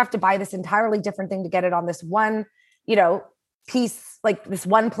 now you have to buy this entirely different thing to get it on this one, you know, piece, like this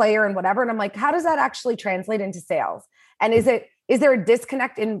one player and whatever. And I'm like, how does that actually translate into sales? And is there a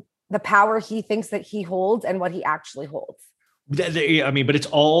disconnect in the power he thinks that he holds and what he actually holds. I mean, but it's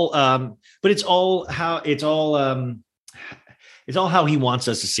all how he wants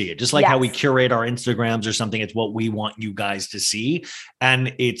us to see it. Just like how we curate our Instagrams or something. It's what we want you guys to see.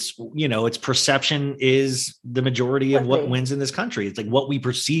 And it's, it's perception is the majority of what wins in this country. It's like what we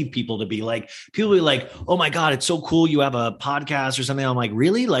perceive people to be like. People are like, oh my God, it's so cool. You have a podcast or something. I'm like,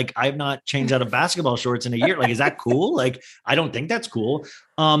 really? Like, I've not changed out of basketball shorts in a year. Like, is that cool? Like, I don't think that's cool.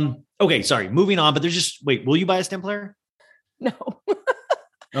 Okay. Sorry. Moving on, but wait, will you buy a stem player? No.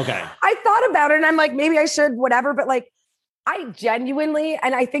 Okay. I thought about it and I'm like, maybe I should, whatever. But like, I genuinely,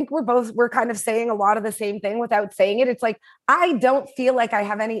 and I think we're kind of saying a lot of the same thing without saying it. It's like, I don't feel like I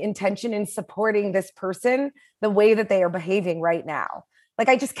have any intention in supporting this person the way that they are behaving right now. Like,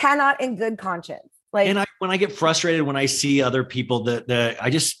 I just cannot in good conscience. Like, and when I get frustrated, when I see other people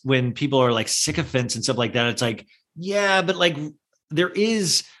when people are like sycophants and stuff like that, it's like, yeah, but like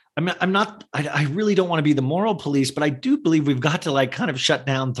I really don't want to be the moral police, but I do believe we've got to like kind of shut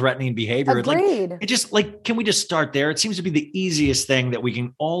down threatening behavior. Agreed. Like, it just like, can we just start there? It seems to be the easiest thing that we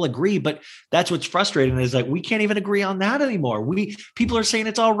can all agree, but that's what's frustrating is like, we can't even agree on that anymore. People are saying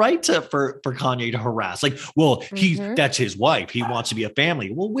it's all right for Kanye to harass. Like, well, that's his wife. He wants to be a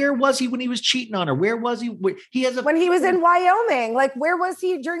family. Well, where was he when he was cheating on her? Where was he? When he was in Wyoming, like, where was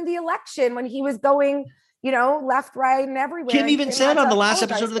he during the election when he was going, left, right, and everywhere. Kim even said on the last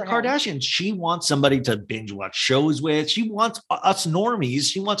episode of the Kardashians, she wants somebody to binge watch shows with. She wants us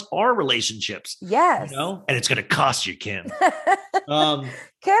normies. She wants our relationships. Yes. And it's going to cost you, Kim.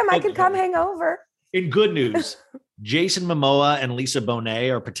 Kim, I can come hang over. In good news, Jason Momoa and Lisa Bonet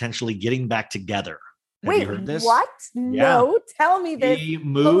are potentially getting back together. Have you heard this? What? No, tell me this. He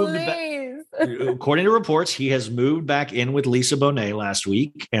moved according to reports, he has moved back in with Lisa Bonet last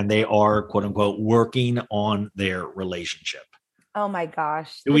week, and they are, quote unquote, working on their relationship. Oh my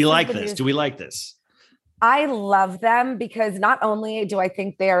gosh. Do we like this? Do we like this? I love them because not only do I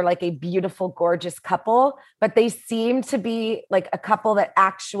think they are like a beautiful, gorgeous couple, but they seem to be like a couple that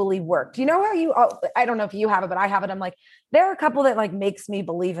actually worked. You know how I don't know if you have it, but I have it. I'm like, they're a couple that like makes me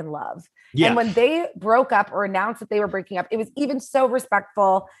believe in love. Yeah. And when they broke up or announced that they were breaking up, it was even so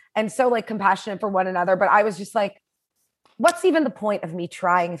respectful and so like compassionate for one another. But I was just like, what's even the point of me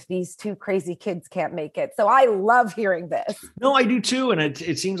trying if these two crazy kids can't make it? So I love hearing this. No, I do too. And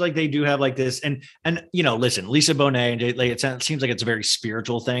it seems like they do have like this. And listen, Lisa Bonet, it seems like it's a very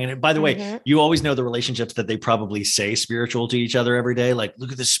spiritual thing. And by the way, you always know the relationships that they probably say spiritual to each other every day. Like,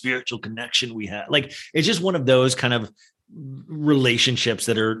 look at the spiritual connection we have. Like, it's just one of those kind of relationships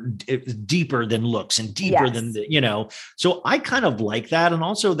that are deeper than looks and deeper than so I kind of like that. And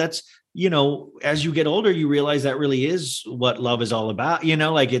also that's, as you get older, you realize that really is what love is all about.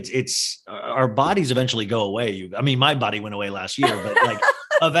 Like it's our bodies eventually go away. My body went away last year, but like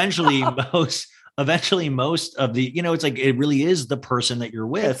eventually most of the, it's like, it really is the person that you're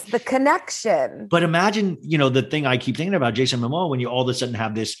with. It's the connection. But imagine, the thing I keep thinking about Jason Momoa, when you all of a sudden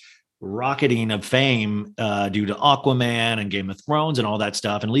have this rocketing of fame due to Aquaman and Game of Thrones and all that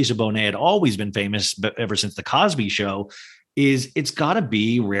stuff. And Lisa Bonet had always been famous ever since the Cosby Show. It's got to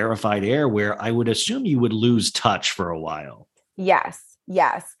be rarefied air where I would assume you would lose touch for a while. Yes.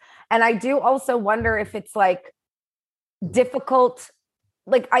 And I do also wonder if it's like difficult.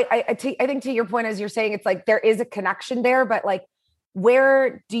 Like I think to your point, as you're saying, it's like there is a connection there, but like,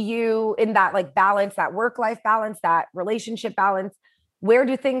 where do you in that like balance, that work-life balance, that relationship balance, where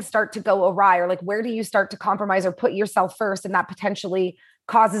do things start to go awry? Or like, where do you start to compromise or put yourself first? And that potentially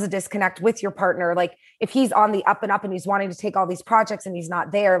causes a disconnect with your partner. Like if he's on the up and up and he's wanting to take all these projects and he's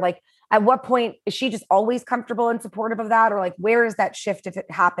not there, like at what point is she just always comfortable and supportive of that? Or like, where is that shift if it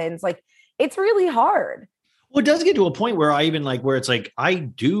happens? Like, it's really hard. Well, it does get to a point where I even like, where it's like, I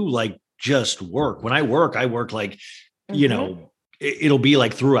do like just work. When I work like, it'll be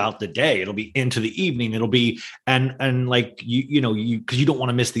like throughout the day. It'll be into the evening. It'll be, and like, cause you don't want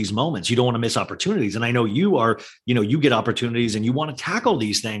to miss these moments. You don't want to miss opportunities. And I know you are, you get opportunities and you want to tackle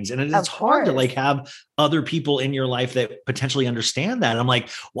these things. And it's hard to like have other people in your life that potentially understand that. I'm like,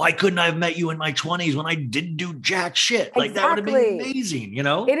 why couldn't I have met you in my 20s when I didn't do jack shit? Like that would have been amazing.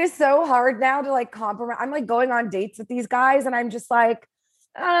 It is so hard now to like compromise. I'm like going on dates with these guys and I'm just like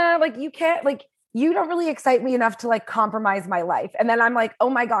you can't like, you don't really excite me enough to like compromise my life. And then I'm like, oh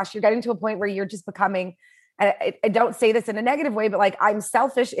my gosh, you're getting to a point where you're just becoming, and I don't say this in a negative way, but like I'm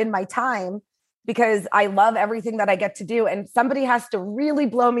selfish in my time because I love everything that I get to do. And somebody has to really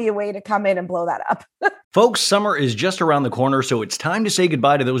blow me away to come in and blow that up. Folks, summer is just around the corner, so it's time to say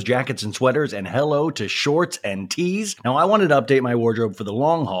goodbye to those jackets and sweaters and hello to shorts and tees. Now, I wanted to update my wardrobe for the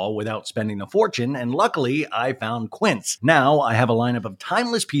long haul without spending a fortune, and luckily, I found Quince. Now, I have a lineup of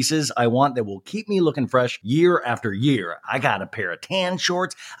timeless pieces I want that will keep me looking fresh year after year. I got a pair of tan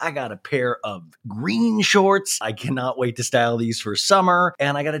shorts, I got a pair of green shorts. I cannot wait to style these for summer,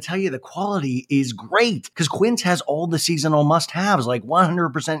 and I gotta tell you, the quality is great, because Quince has all the seasonal must-haves, like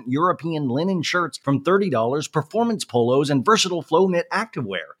 100% European linen shirts from $30, performance polos, and versatile flow knit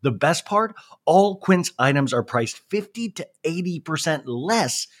activewear. The best part? All Quince items are priced 50 to 80%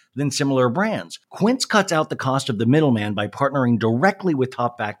 less than similar brands. Quince cuts out the cost of the middleman by partnering directly with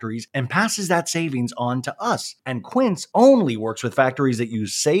top factories and passes that savings on to us. And Quince only works with factories that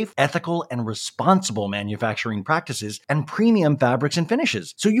use safe, ethical, and responsible manufacturing practices and premium fabrics and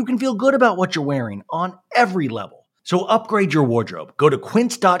finishes, so you can feel good about what you're wearing on every level. So upgrade your wardrobe. Go to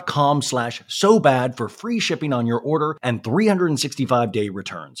quince.com/sobad for free shipping on your order and 365-day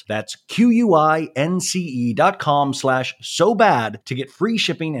returns. That's QUINCE.com/sobad to get free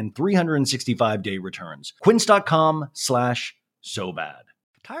shipping and 365-day returns. Quince.com/sobad.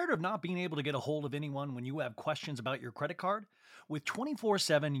 Tired of not being able to get a hold of anyone when you have questions about your credit card? With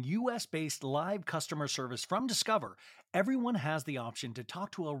 24/7 US-based live customer service from Discover, everyone has the option to talk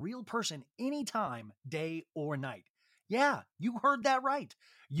to a real person anytime, day or night. Yeah, you heard that right.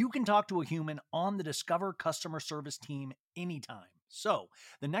 You can talk to a human on the Discover customer service team anytime. So,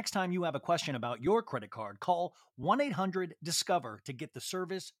 the next time you have a question about your credit card, call 1-800-DISCOVER to get the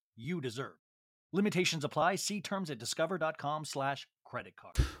service you deserve. Limitations apply. See terms at discover.com/credit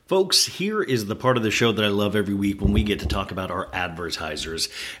card. Folks, here is the part of the show that I love every week when we get to talk about our advertisers.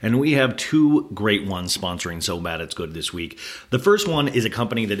 And we have two great ones sponsoring So Bad It's Good this week. The first one is a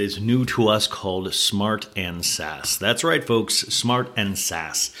company that is new to us called Smart & Sass. That's right, folks, Smart &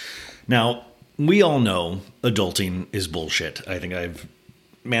 Sass. Now, we all know adulting is bullshit. I think I've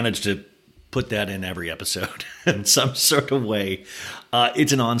managed to put that in every episode in some sort of way.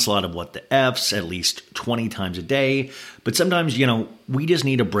 It's an onslaught of what the F's at least 20 times a day. But sometimes, we just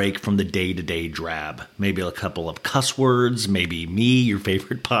need a break from the day-to-day drab. Maybe a couple of cuss words, maybe me, your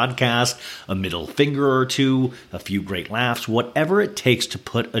favorite podcast, a middle finger or two, a few great laughs, whatever it takes to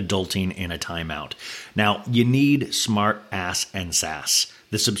put adulting in a timeout. Now, you need Smart Ass and Sass,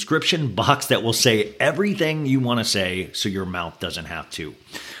 the subscription box that will say everything you want to say so your mouth doesn't have to.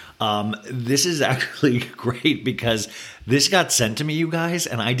 This is actually great because this got sent to me, you guys,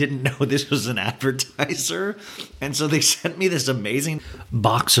 and I didn't know this was an advertiser. And so they sent me this amazing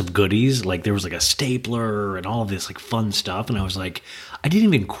box of goodies. Like there was like a stapler and all of this like fun stuff. And I was like, I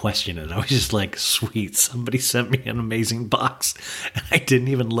didn't even question it. I was just like, sweet, somebody sent me an amazing box. And I didn't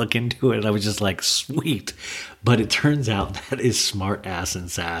even look into it. I was just like, sweet. But it turns out that is Smart Ass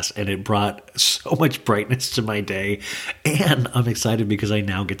and Sass, and it brought so much brightness to my day. And I'm excited because I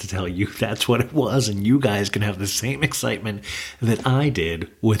now get to tell you that's what it was, and you guys can have the same excitement that I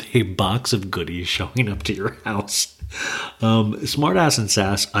did with a box of goodies showing up to your house. Smart Ass and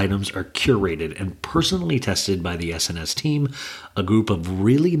Sass items are curated and personally tested by the SNS team, a group of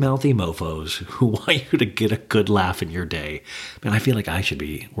really mouthy mofos who want you to get a good laugh in your day. Man, I feel like I should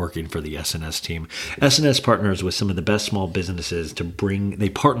be working for the SNS team. SNS partners with some of the best small businesses they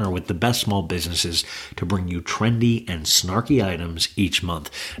partner with the best small businesses to bring you trendy and snarky items each month.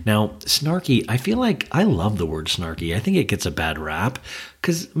 Now, snarky, I feel like I love the word snarky. I think it gets a bad rap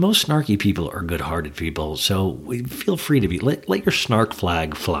because most snarky people are good-hearted people. So feel free to let your snark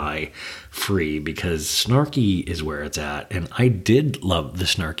flag fly free because snarky is where it's at. And I did love the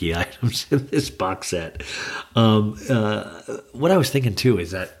snarky items in this box set. What I was thinking too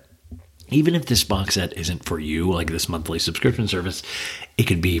is that even if this box set isn't for you, like this monthly subscription service, it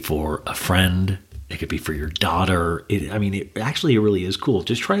could be for a friend. It could be for your daughter. It really is cool.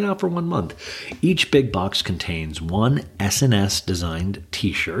 Just try it out for 1 month. Each big box contains one SNS designed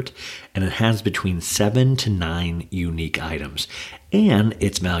t-shirt, and it has between 7 to 9 unique items. And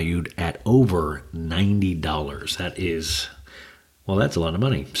it's valued at over $90. That's a lot of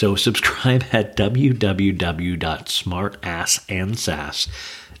money. So subscribe at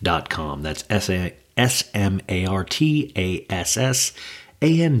www.smartassandsass.com. That's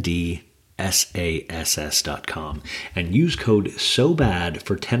SmartAssandsass.com and use code SOBAD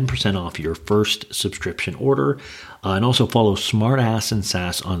for 10% off your first subscription order. And also follow Smart Ass and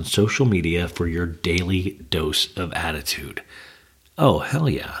Sass on social media for your daily dose of attitude. Oh, hell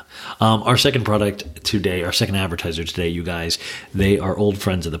yeah. Our second product today, our second advertiser today, you guys, they are old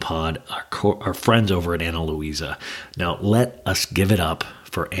friends of the pod, our friends over at Ana Luisa. Now, let us give it up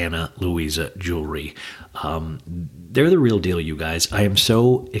for Ana Luisa Jewelry. They're the real deal, you guys. I am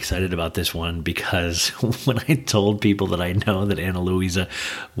so excited about this one because when I told people that I know that Ana Luisa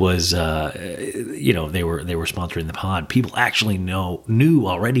was, they were sponsoring the pod, people actually knew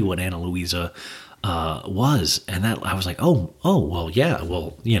already what Ana Luisa was, and that I was like,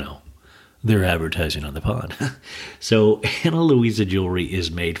 they're advertising on the pod. So Ana Luisa Jewelry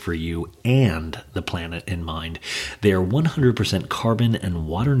is made for you and the planet in mind. They are 100% carbon and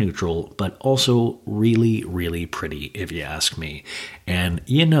water neutral, but also really, really pretty, if you ask me. And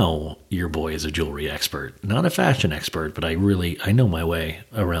your boy is a jewelry expert. Not a fashion expert, but I know my way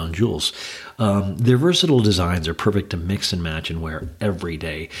around jewels. Their versatile designs are perfect to mix and match and wear every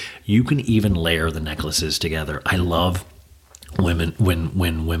day. You can even layer the necklaces together. I love when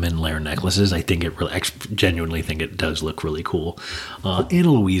women layer necklaces. I genuinely think it does look really cool.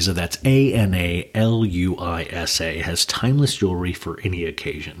 Ana Luisa, that's ANALUISA, has timeless jewelry for any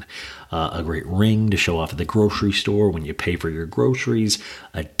occasion. A great ring to show off at the grocery store when you pay for your groceries,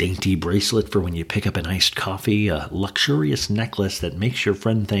 a dainty bracelet for when you pick up an iced coffee, a luxurious necklace that makes your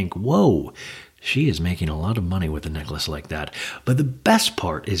friend think, whoa, she is making a lot of money with a necklace like that. But the best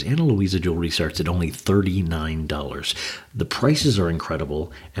part is Ana Luisa Jewelry starts at only $39. The prices are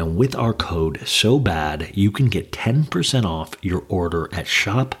incredible, and with our code SOBAD, you can get 10% off your order at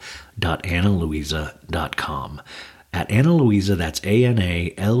shop.analuisa.com. At Ana Luisa, that's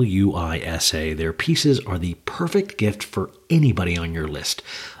ANALUISA, their pieces are the perfect gift for anybody on your list.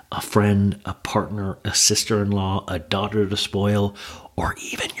 A friend, a partner, a sister-in-law, a daughter to spoil, or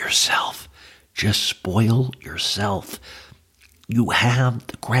even yourself. Just spoil yourself. You have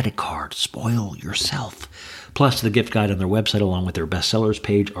the credit card. Spoil yourself. Plus, the gift guide on their website, along with their bestsellers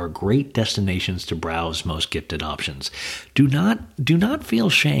page, are great destinations to browse most gifted options. Do not feel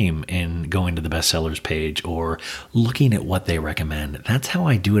shame in going to the bestsellers page or looking at what they recommend. That's how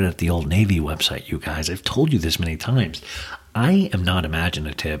I do it at the Old Navy website, you guys. I've told you this many times. I am not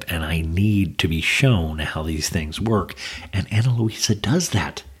imaginative, and I need to be shown how these things work, and Ana Luisa does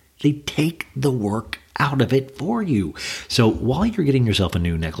that. They take the work out of it for you. So while you're getting yourself a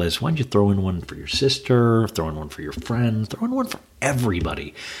new necklace, why don't you throw in one for your sister, throw in one for your friend, throw in one for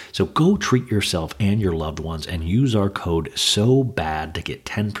everybody. So go treat yourself and your loved ones and use our code SOBAD to get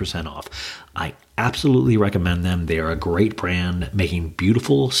 10% off. I absolutely recommend them. They are a great brand making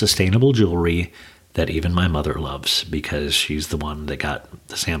beautiful, sustainable jewelry that even my mother loves because she's the one that got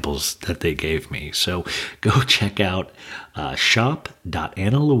the samples that they gave me. So go check out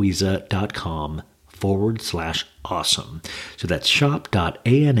shop.analuisa.com/awesome. So that's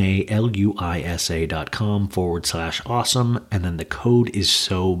shop.analuisa.com/awesome. And then the code is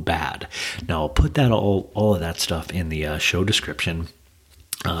so bad. Now I'll put that all of that stuff in the show description.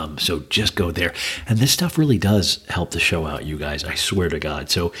 So just go there. And this stuff really does help the show out, you guys. I swear to God.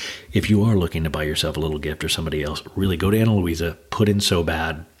 So if you are looking to buy yourself a little gift or somebody else, really go to Ana Luisa, put in So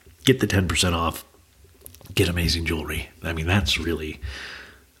Bad, get the 10% off, get amazing jewelry. I mean, that's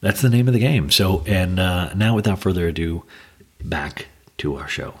the name of the game. So, and now without further ado, back to our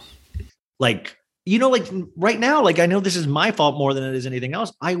show. Right now, I know this is my fault more than it is anything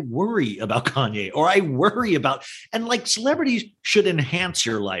else. I worry about Kanye, or I worry about, and celebrities should enhance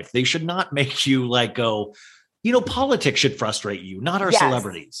your life. They should not make you go, politics should frustrate you, not our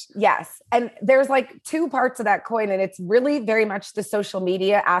celebrities. Yes. And there's two parts of that coin, and it's really very much the social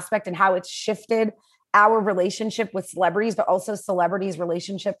media aspect and how it's shifted our relationship with celebrities, but also celebrities'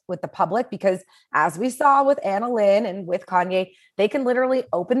 relationship with the public. Because as we saw with Anna Lynn and with Kanye, they can literally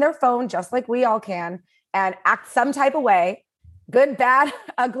open their phone just like we all can and act some type of way, good, bad,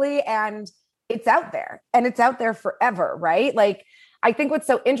 ugly, and it's out there. And it's out there forever, right? I think what's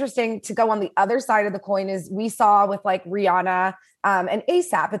so interesting to go on the other side of the coin is we saw with Rihanna and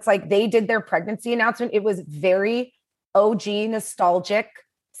ASAP. It's they did their pregnancy announcement. It was very OG nostalgic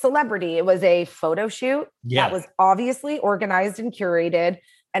celebrity. It was a photo shoot that was obviously organized and curated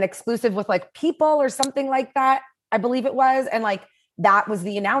and exclusive with People or something like that, I believe it was. And that was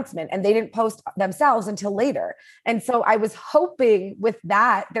the announcement, and they didn't post themselves until later. And so I was hoping with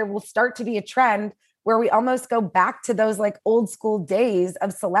that, there will start to be a trend where we almost go back to those old school days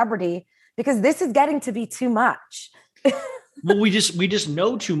of celebrity, because this is getting to be too much. Well, we just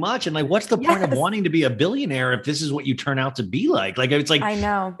know too much. And what's the point of wanting to be a billionaire if this is what you turn out to be like? It's I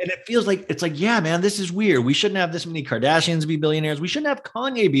know. And it feels yeah, man, this is weird. We shouldn't have this many Kardashians be billionaires. We shouldn't have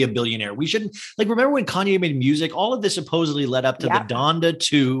Kanye be a billionaire. We shouldn't remember when Kanye made music, all of this supposedly led up to the Donda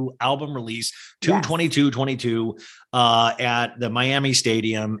 2 album release, 2/22/22 at the Miami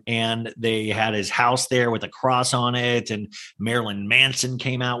Stadium. And they had his house there with a cross on it. And Marilyn Manson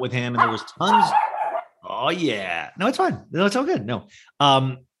came out with him. And there was tons. Oh yeah. No, it's fine. No, it's all good. No.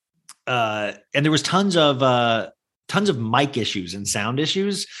 And there was tons of mic issues and sound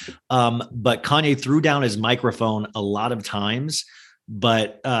issues. But Kanye threw down his microphone a lot of times.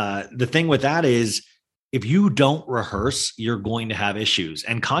 But the thing with that is if you don't rehearse, you're going to have issues.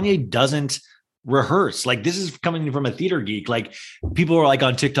 And Kanye doesn't rehearse. Like, this is coming from a theater geek. Like, people are like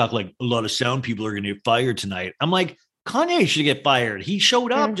on TikTok, like, a lot of sound people are going to get fired tonight. I'm like, Kanye should get fired. He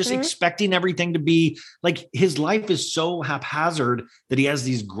showed up just expecting everything to be like, his life is so haphazard that he has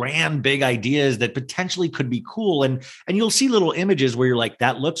these grand, big ideas that potentially could be cool. And you'll see little images where you're like,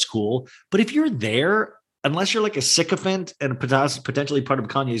 that looks cool. But if you're there, unless you're like a sycophant and potentially part of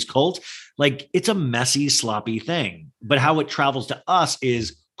Kanye's cult, like, it's a messy, sloppy thing. But how it travels to us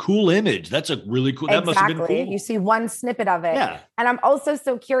is cool image. That's a really cool. That must have been cool. You see one snippet of it. Yeah. And I'm also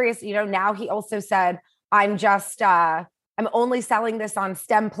so curious, now he also said, I'm only selling this on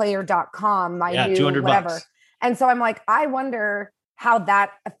stemplayer.com, my new $200. whatever. And so I'm like, I wonder how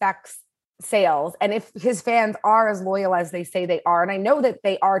that affects sales and if his fans are as loyal as they say they are. And I know that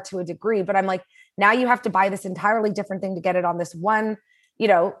they are to a degree, but I'm like, now you have to buy this entirely different thing to get it on this one,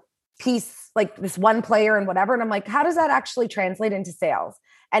 piece, like this one player and whatever. And I'm like, how does that actually translate into sales?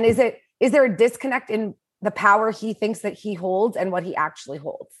 And is there a disconnect in the power he thinks that he holds and what he actually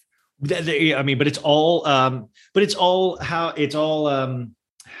holds? I mean, but it's all how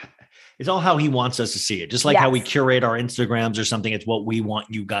he wants us to see it. Just like how we curate our Instagrams or something. It's what we want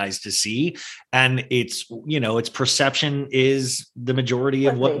you guys to see. And it's perception is the majority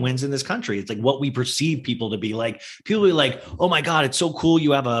of what wins in this country. It's like what we perceive people to be like. People are like, oh my God, it's so cool.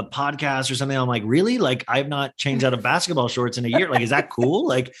 You have a podcast or something. I'm like, really? Like, I've not changed out of basketball shorts in a year. Like, is that cool?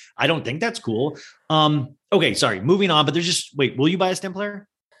 Like, I don't think that's cool. Okay. Sorry. Moving on, but wait, will you buy a stem player?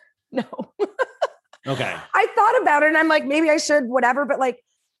 No. Okay. I thought about it and I'm like, maybe I should, whatever. But like,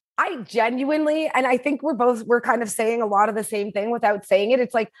 I genuinely, and I think we're kind of saying a lot of the same thing without saying it.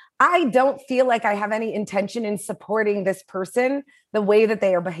 It's like, I don't feel like I have any intention in supporting this person the way that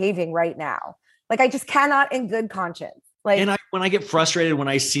they are behaving right now. Like, I just cannot in good conscience. Like, and when I get frustrated, when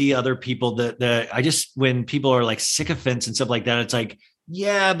I see other people when people are like sycophants and stuff like that, it's like,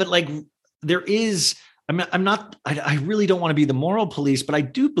 yeah, but like I really don't want to be the moral police, but I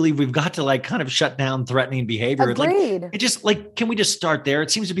do believe we've got to like kind of shut down threatening behavior. Agreed. Like, it just like, can we just start there?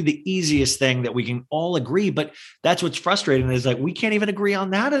 It seems to be the easiest thing that we can all agree, but that's what's frustrating is like, we can't even agree on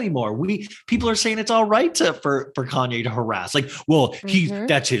that anymore. People are saying it's all right for Kanye to harass. Like, well,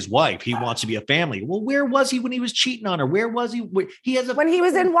 that's his wife. He wants to be a family. Well, where was he when he was cheating on her? Where was he? When he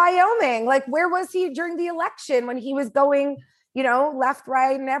was in Wyoming, like, where was he during the election when he was going, left,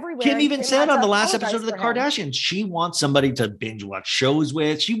 right, and everywhere. Kim even said on the last episode of the Kardashians, she wants somebody to binge watch shows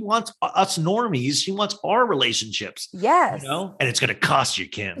with. She wants us normies. She wants our relationships. Yes. And it's going to cost you,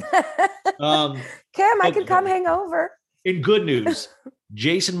 Kim. Kim, I can come hang over. In good news,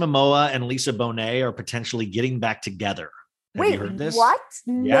 Jason Momoa and Lisa Bonet are potentially getting back together. Have you heard this? What?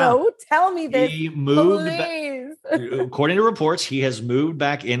 Yeah. No, tell me this. He moved according to reports, he has moved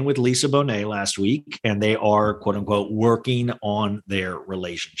back in with Lisa Bonet last week, and they are, quote unquote, working on their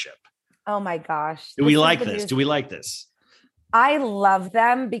relationship. Oh my gosh. Do we like this? Do we like this? I love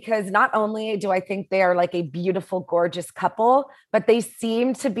them because not only do I think they are like a beautiful, gorgeous couple, but they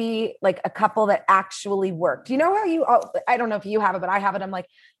seem to be like a couple that actually worked. You know how I don't know if you have it, but I have it. I'm like,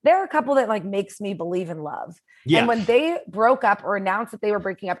 they're a couple that like makes me believe in love. Yeah. And when they broke up or announced that they were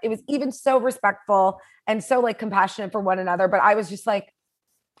breaking up, it was even so respectful and so like compassionate for one another. But I was just like,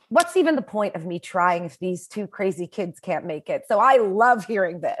 what's even the point of me trying if these two crazy kids can't make it? So I love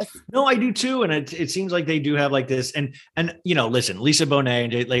hearing this. No, I do too. And it seems like they do have like this. And listen, Lisa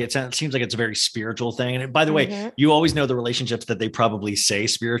Bonet, it seems like it's a very spiritual thing. And by the way, you always know the relationships that they probably say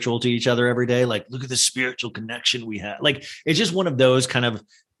spiritual to each other every day. Like, look at the spiritual connection we have. Like, it's just one of those kind of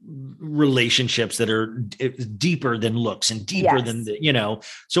relationships that are deeper than looks and deeper than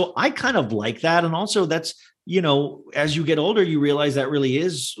so I kind of like that. And also that's, as you get older, you realize that really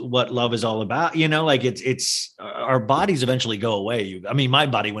is what love is all about. Like it's our bodies eventually go away. I mean, my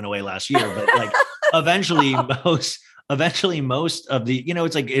body went away last year, but like eventually most of the,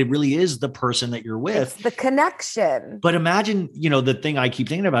 it's like, it really is the person that you're with. It's the connection. But imagine, the thing I keep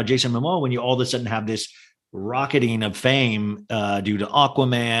thinking about Jason Momoa, when you all of a sudden have this rocketing of fame due to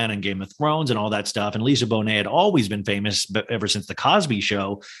Aquaman and Game of Thrones and all that stuff. And Lisa Bonet had always been famous ever since the Cosby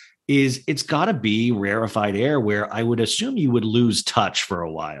Show. It's got to be rarefied air where I would assume you would lose touch for a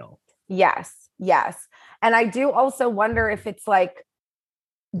while. Yes. And I do also wonder if it's like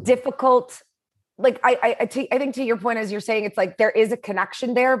difficult. Like I think to your point, as you're saying, it's like there is a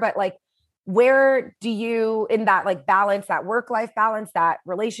connection there, but like, where do you in that like balance, that work-life balance, that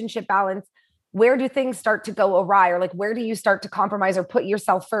relationship balance, where do things start to go awry, or like, where do you start to compromise or put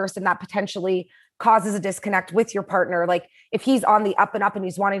yourself first? And that potentially causes a disconnect with your partner. Like if he's on the up and up and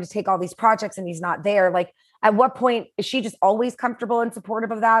he's wanting to take all these projects and he's not there, like at what point is she just always comfortable and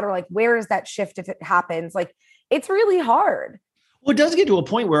supportive of that? Or like, where is that shift if it happens? Like, it's really hard. Well, it does get to a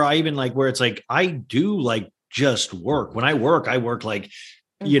point where I even like, where it's like, I do like just work. When I work like,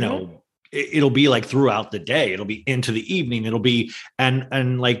 you know, it'll be like throughout the day, it'll be into the evening. It'll be,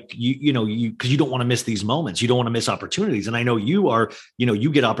 and like, you know, cause you don't want to miss these moments. You don't want to miss opportunities. And I know you are, you know, you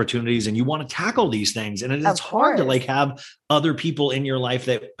get opportunities and you want to tackle these things. And it's hard to like have other people in your life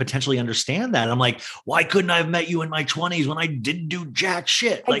that potentially understand that. I'm like, why couldn't I have met you in my 20s when I didn't do jack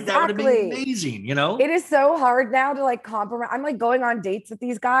shit? Like that would have been amazing. You know, it is so hard now to like compromise. I'm like going on dates with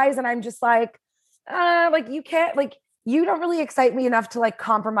these guys and I'm just like you can't, like, you don't really excite me enough to like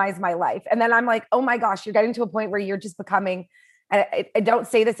compromise my life. And then I'm like, oh my gosh, you're getting to a point where you're just becoming, and I don't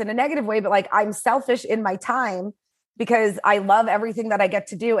say this in a negative way, but like I'm selfish in my time because I love everything that I get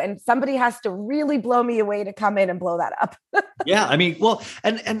to do. And somebody has to really blow me away to come in and blow that up. Yeah. I mean, well,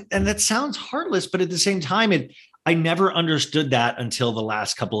 and that sounds heartless, but at the same time, I never understood that until the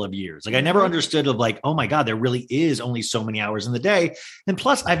last couple of years. Like I never understood of like, oh my God, there really is only so many hours in the day. And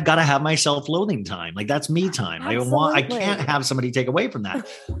plus I've got to have my self-loathing time. Like that's me time. I can't have somebody take away from that.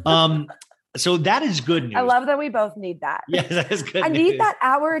 So that is good news. I love that we both need that. Yeah, that is good. I need that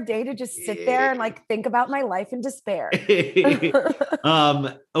hour a day to just sit there and like think about my life in despair. Okay.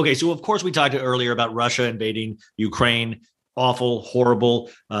 So of course we talked earlier about Russia invading Ukraine. Awful,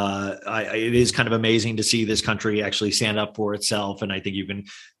 horrible. It is kind of amazing to see this country actually stand up for itself. And I think you can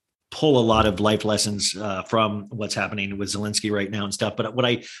pull a lot of life lessons from what's happening with Zelensky right now and stuff. But what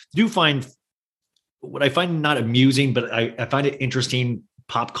I find not amusing, but I find it interesting,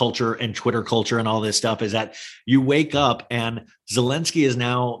 pop culture and Twitter culture and all this stuff, is that you wake up and Zelensky is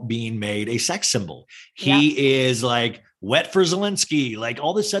now being made a sex symbol. He is like wet for Zelensky. Like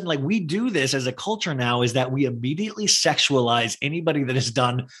all of a sudden, like we do this as a culture now, is that we immediately sexualize anybody that has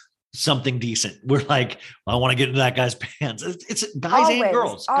done something decent. We're like, I want to get into that guy's pants. It's guys and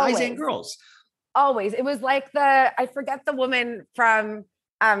girls, guys and girls. Always. It was like I forget the woman from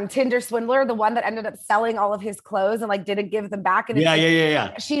Tinder Swindler, the one that ended up selling all of his clothes and like didn't give them back. And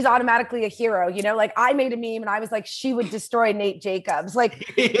yeah. She's automatically a hero, you know, like I made a meme and I was like, she would destroy Nate Jacobs.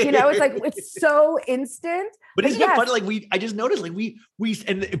 Like, you know, it's like, it's so instant. But isn't it funny? Like I just noticed like we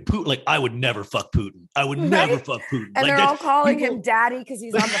and Putin, like I would never fuck Putin. I would never fuck Putin. And like, they're all calling him daddy because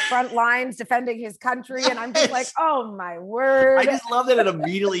he's on the front lines defending his country. And I'm just like, oh my word. I just love that it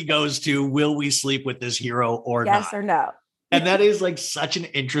immediately goes to, will we sleep with this hero or not? Yes or no? And that is like such an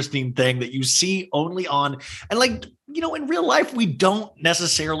interesting thing that you see only on, and like, you know, in real life, we don't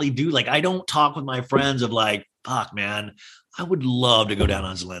necessarily do, like, I don't talk with my friends of like, fuck man, I would love to go down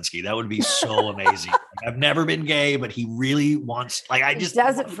on Zelensky. That would be so amazing. Like, I've never been gay, but he really wants, like, I just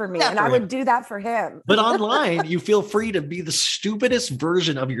does it for me. And I would do that for him. But online, you feel free to be the stupidest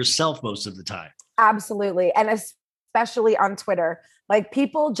version of yourself most of the time. Absolutely. And especially on Twitter. Like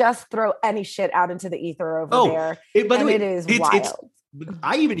people just throw any shit out into the ether over there. It is wild.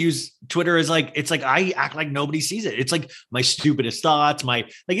 I even use Twitter as like, it's like, I act like nobody sees it. It's like my stupidest thoughts. My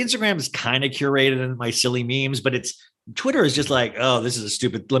like Instagram is kind of curated and my silly memes, but Twitter is just like, oh, this is a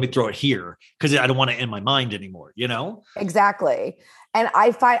stupid, let me throw it here because I don't want it in my mind anymore, you know? Exactly. And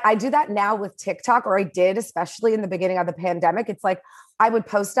I find I do that now with TikTok, or I did, especially in the beginning of the pandemic. It's like, I would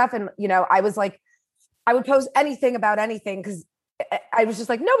post stuff and, you know, I would post anything about anything because I was just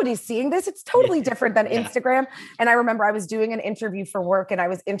like, nobody's seeing this. It's totally different than Instagram. And I remember I was doing an interview for work and I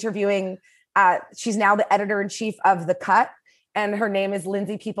was interviewing, she's now the editor-in-chief of The Cut. And her name is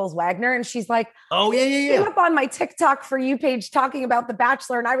Lindsay Peoples Wagner. And she's like, oh yeah. Came up on my TikTok For You page talking about The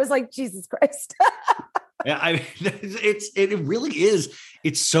Bachelor. And I was like, Jesus Christ. Yeah, it really is.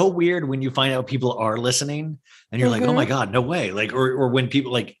 It's so weird when you find out people are listening and you're like, oh my God, no way. Like, or when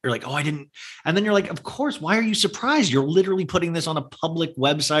people like, you're like, oh, I didn't. And then you're like, of course, why are you surprised? You're literally putting this on a public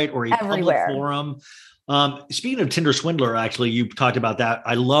website or a public forum. Speaking of Tinder Swindler, actually, you talked about that.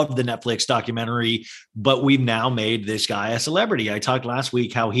 I love the Netflix documentary, but we've now made this guy a celebrity. I talked last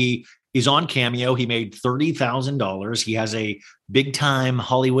week how he's on Cameo. He made $30,000. He has a big time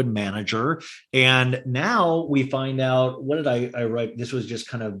Hollywood manager. And now we find out, what did I write? This was just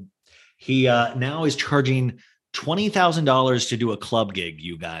kind of, he now is charging $20,000 to do a club gig,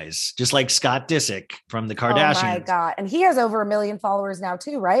 you guys, just like Scott Disick from the Kardashians. Oh my God. And he has over 1 million followers now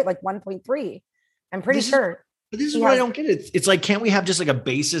too, right? Like 1.3. I'm pretty sure. But this is what I don't get. It's like, can't we have just like a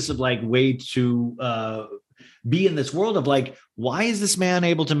basis of like way to be in this world of like, why is this man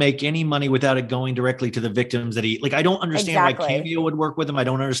able to make any money without it going directly to the victims that he, like, I don't understand why Cameo would work with him. I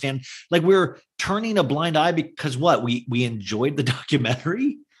don't understand. Like, we're turning a blind eye because what, we enjoyed the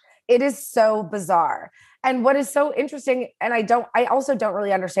documentary. It is so bizarre. And what is so interesting, and I also don't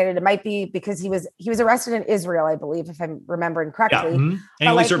really understand it. It might be because he was arrested in Israel, I believe, if I'm remembering correctly. Yeah. Mm-hmm. And he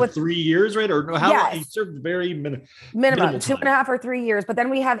only served 3 years, right? Or how long? He served very minimum 2.5 or 3 years. But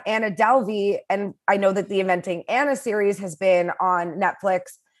then we have Anna Delvey, and I know that the Inventing Anna series has been on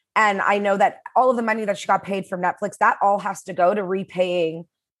Netflix. And I know that all of the money that she got paid from Netflix, that all has to go to repaying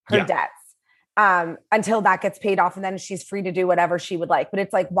her debts. Until that gets paid off, and then she's free to do whatever she would like. But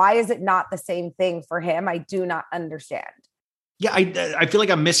it's like, why is it not the same thing for him? I do not understand. Yeah, I feel like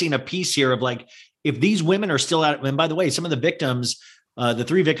I'm missing a piece here of like, if these women are still out, and by the way, some of the victims, the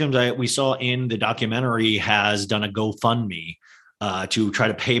 3 victims we saw in the documentary has done a GoFundMe to try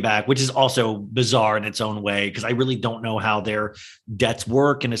to pay back, which is also bizarre in its own way, because I really don't know how their debts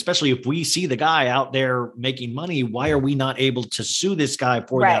work. And especially if we see the guy out there making money, why are we not able to sue this guy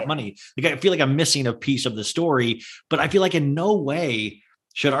for that money? Like, I feel like I'm missing a piece of the story, but I feel like in no way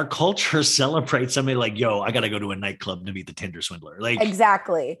should our culture celebrate somebody like, yo, I got to go to a nightclub to meet the Tinder swindler. Like,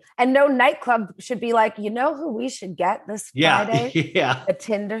 exactly. And no nightclub should be like, you know who we should get this Friday? Yeah. The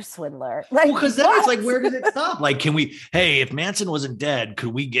Tinder swindler. Like, because then it's like, where does it stop? Like, if Manson wasn't dead,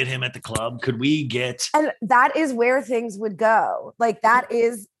 could we get him at the club? Could we get? And that is where things would go. Like, that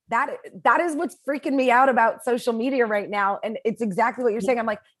is what's freaking me out about social media right now. And it's exactly what you're saying. I'm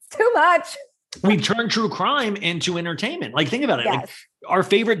like, it's too much. We've turned true crime into entertainment. Like, think about it. Yes. Like, our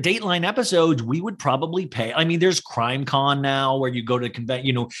favorite Dateline episodes, we would probably pay. I mean, there's Crime Con now where you go to convent,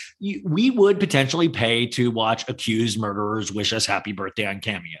 we would potentially pay to watch accused murderers wish us happy birthday on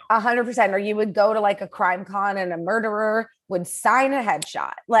Cameo. 100%. Or you would go to like a Crime Con and a murderer would sign a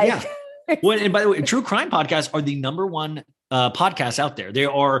headshot. Like, yeah. Well, and by the way, true crime podcasts are the number one podcasts out there. They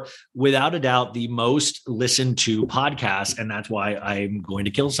are without a doubt the most listened to podcasts. And that's why I'm going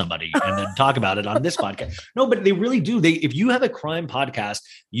to kill somebody and then talk about it on this podcast. No, but they really do. If you have a crime podcast,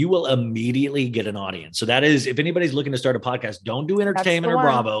 you will immediately get an audience. So that is, if anybody's looking to start a podcast, don't do Entertainment or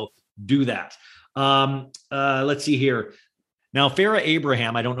Bravo, do that. Let's see here. Now, Farrah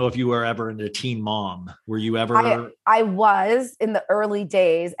Abraham, I don't know if you were ever into Teen Mom. Were you ever? I was in the early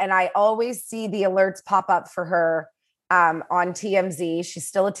days, and I always see the alerts pop up for her on TMZ. She's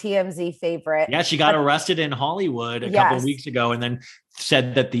still a TMZ favorite. Yeah, she got arrested in Hollywood a couple of weeks ago, and then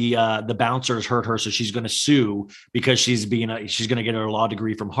said that the bouncers hurt her, so she's going to sue because she's going to get her law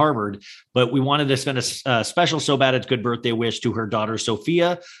degree from Harvard. But we wanted to send a special So Bad It's Good birthday wish to her daughter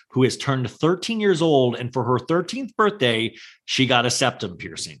Sophia, who has turned 13 years old, and for her 13th birthday, she got a septum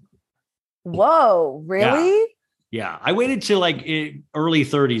piercing. Whoa, really? Yeah, I waited till like early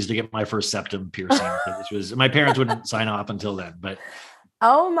 30s to get my first septum piercing. My parents wouldn't sign off until then, but.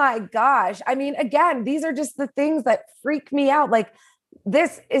 Oh my gosh. I mean, again, these are just the things that freak me out. Like,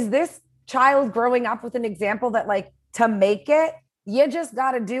 this child growing up with an example that, like, to make it, you just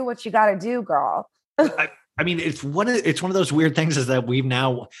got to do what you got to do, girl. I mean, it's one of those weird things is that we've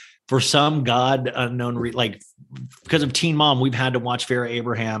now, for some God unknown, because of Teen Mom, we've had to watch Farrah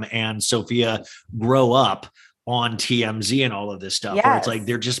Abraham and Sophia grow up on TMZ and all of this stuff. Yes. Where it's like,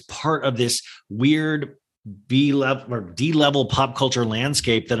 they're just part of this weird B-level or D-level pop culture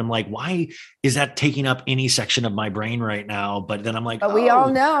landscape that I'm like, why is that taking up any section of my brain right now? But then I'm like, we all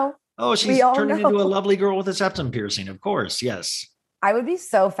know. Oh, she's turning into a lovely girl with a septum piercing. Of course. Yes. I would be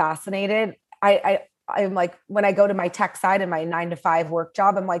so fascinated. I'm like, when I go to my tech side and my 9-to-5 work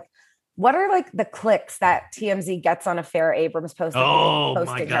job, I'm like, what are like the clicks that TMZ gets on a Farrah Abrams post? Oh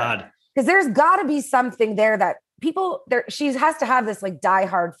my God. Because there's got to be something there that people there. She has to have this like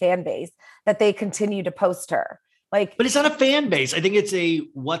diehard fan base that they continue to post her. Like, but it's not a fan base. I think it's a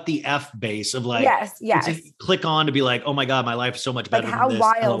what the F base of like, yes. Click on to be like, oh my God, my life's so much better. Like, how than this.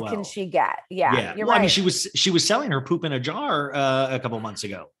 wild LOL. can she get? Yeah. You're right. I mean, she was selling her poop in a jar a couple months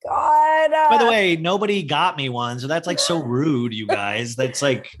ago. God. By the way, nobody got me one, so that's like so rude, you guys. That's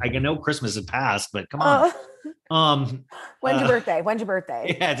like, I know Christmas has passed, but come on. When's your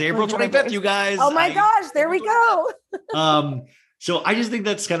birthday? Yeah, it's April 25th, you guys. Oh my gosh, there we go. So I just think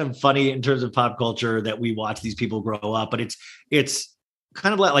that's kind of funny in terms of pop culture that we watch these people grow up, but it's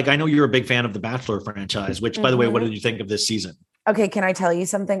kind of like I know you're a big fan of the Bachelor franchise, which by the way, what did you think of this season? Okay, can I tell you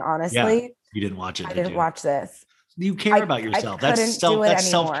something honestly? Yeah, you didn't watch it. I didn't watch this. You care about yourself. That's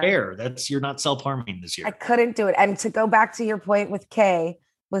self-care. You're not self-harming this year. I couldn't do it. And to go back to your point with Kay,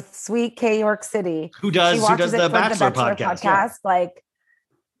 with sweet Kay York City, who does the Bachelor podcast. Yeah. Like,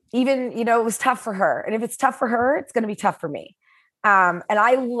 even, it was tough for her. And if it's tough for her, it's going to be tough for me. And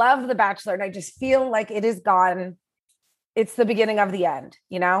I love The Bachelor, and I just feel like it is gone. It's the beginning of the end,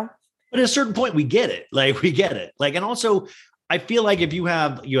 you know? But at a certain point, we get it. Like, we get it. Like, and also, I feel like if you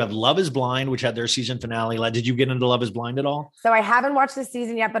have Love is Blind, which had their season finale. Like, did you get into Love is Blind at all? So I haven't watched this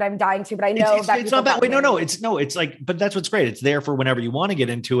season yet, but I'm dying to. But I know it's not bad. Wait, no. It's like, but that's what's great. It's there for whenever you want to get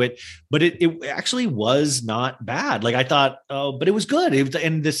into it. But it actually was not bad. Like, I thought, but it was good.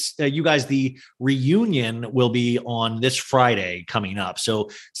 And this, you guys, the reunion will be on this Friday coming up. So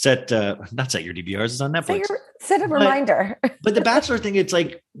not set your DVRs. It's on Netflix. Set a reminder. But the Bachelor thing, it's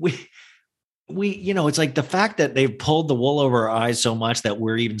like we, it's like the fact that they've pulled the wool over our eyes so much that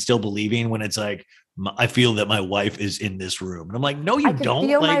we're even still believing when it's like, I feel that my wife is in this room. And I'm like, no, you don't. I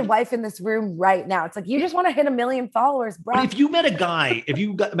feel my wife in this room right now. It's like, you just want to hit 1 million followers, bro. But if you met a guy,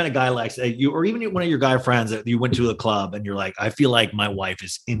 like you, or even one of your guy friends that you went to a club and you're like, I feel like my wife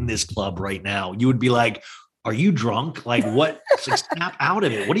is in this club right now. You would be like, are you drunk? Like, what? Like, snap out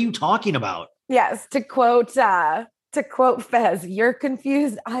of it. What are you talking about? Yes. To quote Fez, you're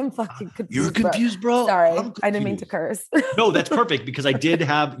confused. I'm fucking confused. You're confused, bro. Sorry, I didn't mean to curse. No, that's perfect because I did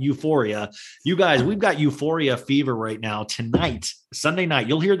have Euphoria. You guys, we've got Euphoria fever right now. Tonight, Sunday night,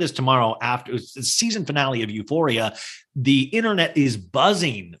 you'll hear this tomorrow after the season finale of Euphoria. The internet is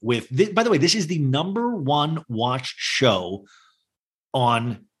buzzing with this. By the way, this is the #1 watched show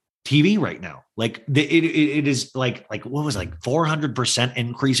on TV right now. Like it is like what was 400%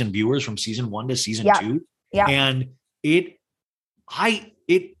 increase in viewers from season 1 to season 2. Yeah. And it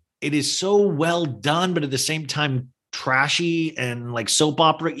is so well done, but at the same time trashy and like soap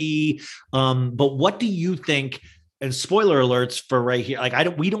opera-y. But what do you think? And spoiler alerts for right here.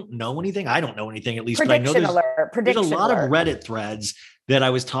 Like we don't know anything. I don't know anything, at least. But I know there's a lot of Reddit threads that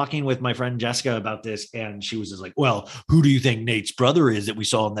I was talking with my friend Jessica about this, and she was just like, "Well, who do you think Nate's brother is that we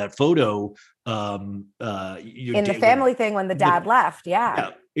saw in that photo?" In the family thing when the dad left.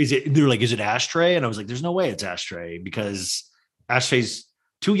 Yeah. They're like, is it Ashtray? And I was like, there's no way it's Ashtray because Ashtray's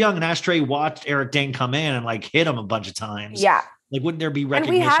too young, and Ashtray watched Eric Dane come in and like hit him a bunch of times. Yeah. Like, wouldn't there be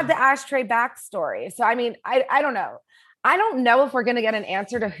recognition? And we had the Ashtray backstory. So, I mean, I don't know. I don't know if we're going to get an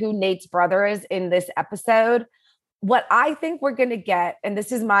answer to who Nate's brother is in this episode. What I think we're going to get, and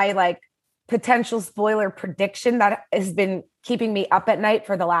this is my like potential spoiler prediction that has been keeping me up at night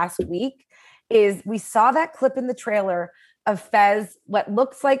for the last week, is we saw that clip in the trailer of Fez, what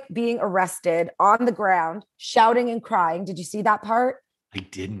looks like being arrested on the ground, shouting and crying. Did you see that part? I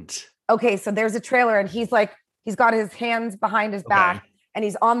didn't. Okay, so there's a trailer and he's got his hands behind his back and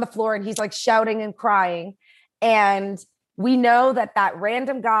he's on the floor and he's like shouting and crying. And we know that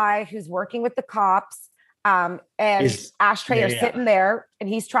random guy who's working with the cops and Ashtray are sitting there and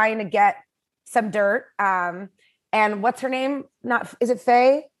he's trying to get some dirt. And what's her name? Is it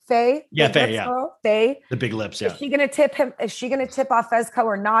Faye? Faye? Yeah, Faye, yeah. Faye. The big lips, yeah. Is she going to tip him? Is she going to tip off Fezco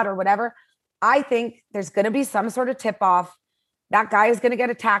or not or whatever? I think there's going to be some sort of tip off. That guy is going to get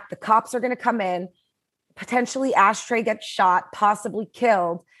attacked. The cops are going to come in. Potentially Ashtray gets shot, possibly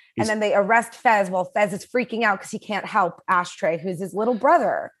killed. And then they arrest Fez while Fez is freaking out because he can't help Ashtray, who's his little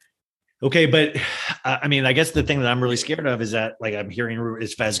brother. Okay, but I mean, I guess the thing that I'm really scared of is that, like, I'm hearing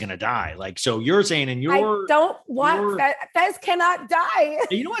is Fez going to die? Like, so you're saying, and I don't want Fez cannot die.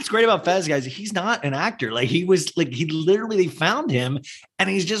 You know what's great about Fez, guys? He's not an actor. Like, he literally found him, and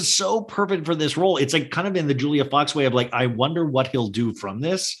he's just so perfect for this role. It's like kind of in the Julia Fox way of like, I wonder what he'll do from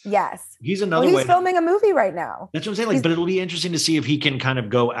this. Yes, he's another. He's filming a movie right now. That's what I'm saying. Like, but it'll be interesting to see if he can kind of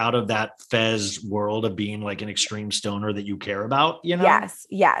go out of that Fez world of being like an extreme stoner that you care about. You know?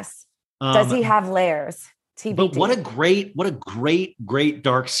 Yes. Does he have layers? TBD. But what a great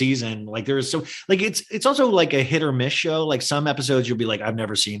dark season. Like there's so like, it's also like a hit or miss show. Like some episodes you'll be like, I've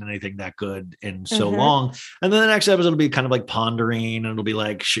never seen anything that good in so long. And then the next episode will be kind of like pondering and it'll be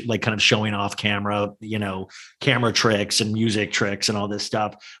like, kind of showing off camera, camera tricks and music tricks and all this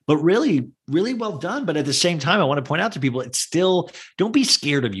stuff, but really, really well done. But at the same time, I want to point out to people, it's still, don't be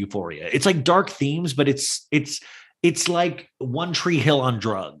scared of Euphoria. It's like dark themes, but it's like One Tree Hill on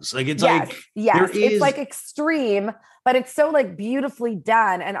drugs. Like it's it's like extreme, but it's so like beautifully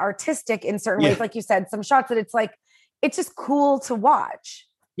done and artistic in certain ways. Like you said, some shots that it's like, it's just cool to watch.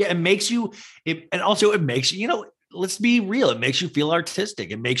 Yeah. It makes you, let's be real. It makes you feel artistic.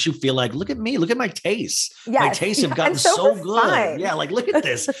 It makes you feel like, look at me, look at my tastes. My tastes have gotten so good. Yeah. Like, look at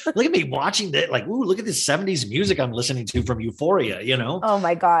this, look at me watching that. Like, ooh, look at this 70s music I'm listening to from Euphoria, Oh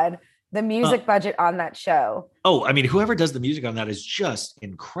my God. The music budget on that show. Oh, I mean, whoever does the music on that is just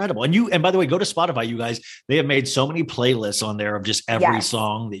incredible. And by the way, go to Spotify, you guys. They have made so many playlists on there of just every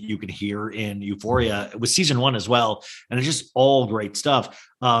song that you can hear in Euphoria. It was season 1 as well. And it's just all great stuff.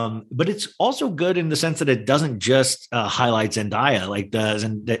 But it's also good in the sense that it doesn't just highlight Zendaya. Like,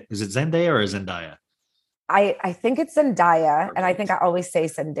 is it Zendaya or Zendaya? I think it's Zendaya. And I think I always say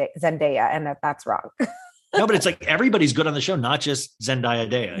Zendaya, and that's wrong. No, but it's like everybody's good on the show, not just Zendaya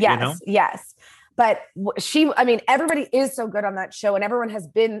Daya. Yes, you know? yes. But everybody is so good on that show, and everyone has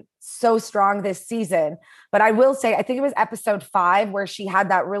been so strong this season. But I will say, I think it was episode 5 where she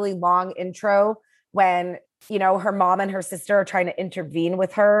had that really long intro when, her mom and her sister are trying to intervene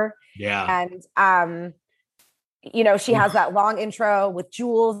with her. Yeah. And, she has that long intro with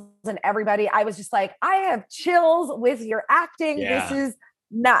Jules and everybody. I was just like, I have chills with your acting. Yeah. This is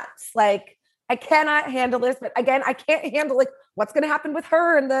nuts. Like, I cannot handle this, but again, I can't handle like what's going to happen with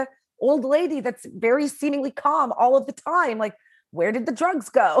her and the old lady that's very seemingly calm all of the time. Like, where did the drugs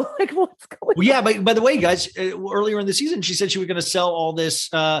go? Like, what's going on? Yeah, but by the way, guys, earlier in the season, she said she was going to sell all this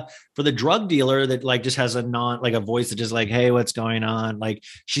for the drug dealer that like just has a voice that just like, hey, what's going on? Like,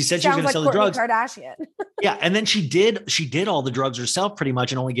 she said she was going to sell the drugs. Kardashian. Yeah, and then she did all the drugs herself pretty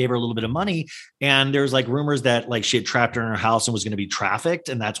much, and only gave her a little bit of money. And there's like rumors that like she had trapped her in her house and was going to be trafficked,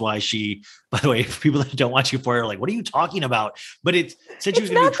 and that's why she. By the way, people that don't watch Euphoria are like, what are you talking about? But it said she was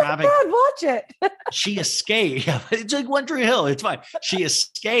going to be trafficked. Watch it. She escaped. Yeah, it's like One Tree Hill. It's fine. She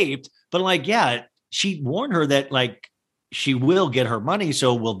escaped, but like, yeah, she warned her that like she will get her money.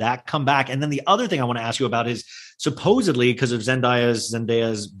 So will that come back? And then the other thing I want to ask you about is supposedly because of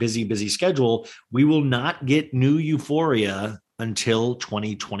Zendaya's busy schedule, we will not get new Euphoria until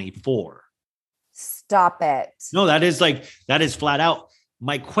 2024. Stop it. No, that is flat out.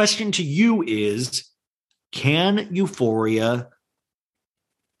 My question to you is, can Euphoria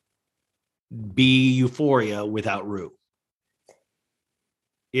be Euphoria without Rue?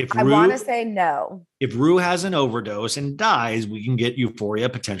 I want to say no. If Rue has an overdose and dies, we can get Euphoria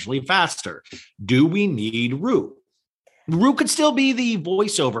potentially faster. Do we need Rue? Rue could still be the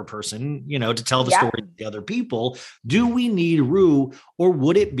voiceover person, to tell the story to the other people. Do we need Rue, or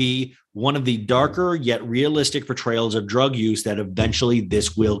would it be one of the darker yet realistic portrayals of drug use that eventually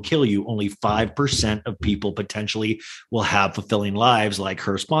this will kill you? Only 5% of people potentially will have fulfilling lives like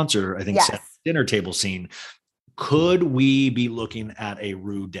her sponsor, I think, said dinner table scene. Could we be looking at a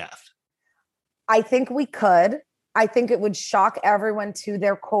Rue death? I think we could. I think it would shock everyone to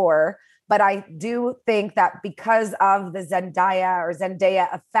their core. But I do think that because of the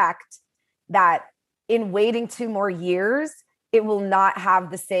Zendaya effect, that in waiting 2 more years, it will not have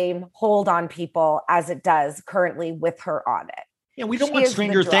the same hold on people as it does currently with her on it. Yeah, we don't want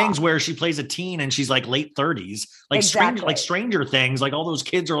Stranger Things where she plays a teen and she's like late 30s. Like exactly. Stranger Things, like all those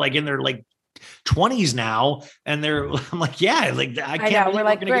kids are like in their like 20s now, and I'm like, yeah, like I can't believe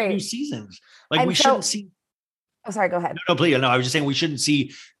we're going to get new seasons. Like, we shouldn't see. Oh, sorry, go ahead. No, please. No, I was just saying we shouldn't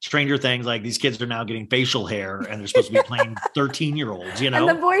see Stranger Things. Like, these kids are now getting facial hair and they're supposed to be playing 13-year-olds, And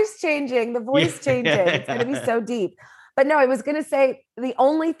the voice changing. It's going to be so deep. But no, I was going to say the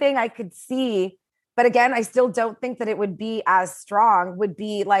only thing I could see, but again, I still don't think that it would be as strong, would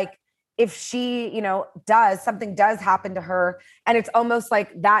be like if she, something does happen to her. And it's almost like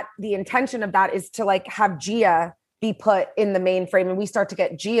that. The intention of that is to like have Gia be put in the mainframe, and we start to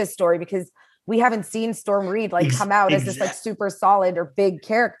get Gia's story, because we haven't seen Storm Reed come out as this like super solid or big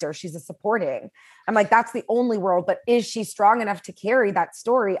character. She's a supporting. I'm like, that's the only world, but is she strong enough to carry that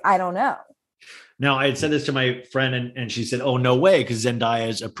story? I don't know. Now, I had said this to my friend and she said, oh, no way, because Zendaya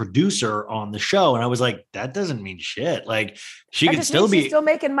is a producer on the show. And I was like, that doesn't mean shit. Like, she could still be still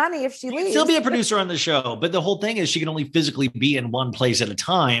making money if she leaves. Still be a producer on the show. But the whole thing is she can only physically be in one place at a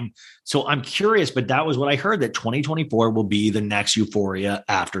time. So I'm curious, but that was what I heard, that 2024 will be the next Euphoria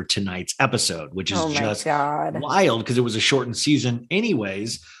after tonight's episode, which is just wild because it was a shortened season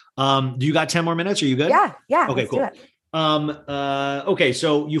anyways. Do you got 10 more minutes? Are you good? Yeah. Okay, cool. Okay,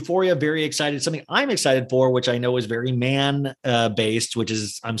 so Euphoria, very excited. Something I'm excited for, which I know is very man based, which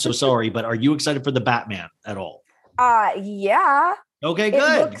is, I'm so sorry, but are you excited for the Batman at all? Yeah. Okay,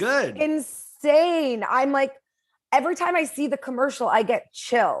 good. Insane. I'm like, every time I see the commercial, I get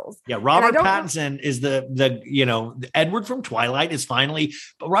chills. Yeah, Robert Pattinson is the Edward from Twilight is finally,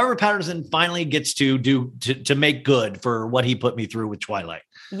 but Robert Pattinson finally gets to make good for what he put me through with Twilight.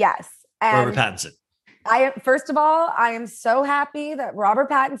 Yes. Robert Pattinson. First of all, I am so happy that Robert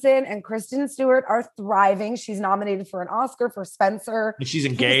Pattinson and Kristen Stewart are thriving. She's nominated for an Oscar for Spencer. And she's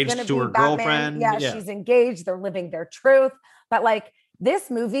engaged to her girlfriend. Yeah, she's engaged. They're living their truth. But like, this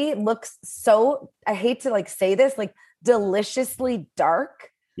movie looks so, I hate to like say this, like deliciously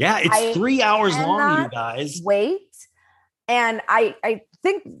dark. Yeah, it's 3 hours long, you guys. Wait. And I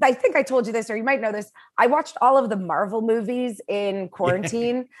think I told you this, or you might know this. I watched all of the Marvel movies in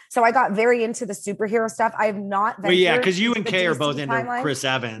quarantine. So I got very into the superhero stuff. I have not. Well, yeah, because you and Kay are both into Chris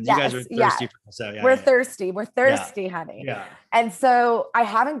Evans. Yes, you guys are thirsty for this. Yeah, we're thirsty. We're thirsty, honey. Yeah. And so I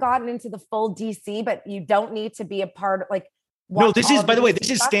haven't gotten into the full DC, but you don't need to be a part of No, this is, by the way, this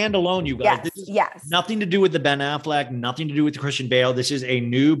is standalone, you guys. Yes, this is nothing to do with the Ben Affleck, nothing to do with the Christian Bale. This is a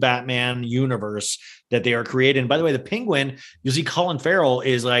new Batman universe that they are creating. By the way, the Penguin, you'll see Colin Farrell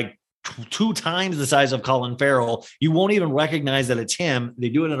is like 2 times the size of Colin Farrell. You won't even recognize that it's him. They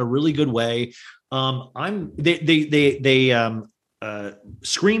do it in a really good way.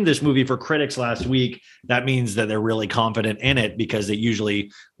 Screened this movie for critics last week. That means that they're really confident in it, because they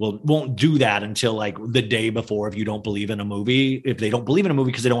usually won't do that until like the day before. If you don't believe in a movie, if they don't believe in a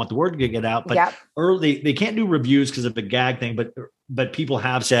movie because they don't want the word to get out, but early they can't do reviews because of the gag thing. But people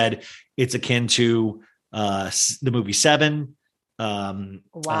have said it's akin to the movie Seven,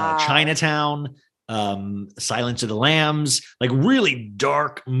 Chinatown, Silence of the Lambs, like really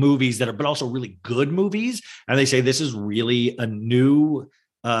dark movies but also really good movies. And they say this is really a new,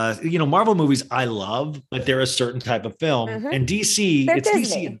 Marvel movies I love, but they're a certain type of film. And DC, it's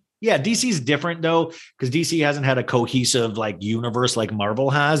Disney. DC. Yeah, DC's different though, because DC hasn't had a cohesive like universe like Marvel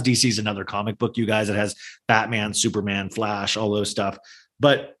has. DC's another comic book, you guys, that has Batman, Superman, Flash, all those stuff.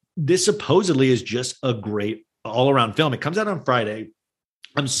 But this supposedly is just a great all-around film. It comes out on Friday.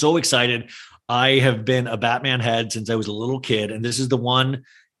 I'm so excited. I have been a Batman head since I was a little kid, and this is the one.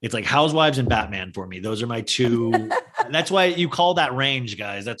 It's like Housewives and Batman for me. Those are my two. That's why you call that range,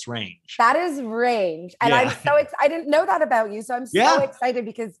 guys. That's range. That is range. And I'm so excited. I didn't know that about you. So I'm so excited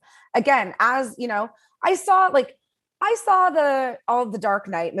because, again, as you know, I saw all the Dark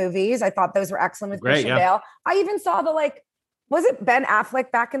Knight movies. I thought those were excellent with Christian Bale. I even saw was it Ben Affleck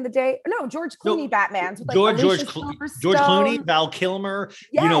back in the day? No, George Clooney Batman's. With George Clooney, Val Kilmer.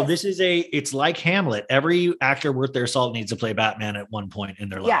 Yes. This is it's like Hamlet. Every actor worth their salt needs to play Batman at one point in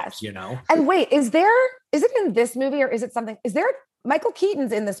their lives, And wait, is it in this movie or is it something? Is there Michael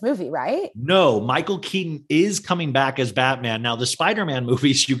Keaton's in this movie, right? No, Michael Keaton is coming back as Batman. Now, the Spider-Man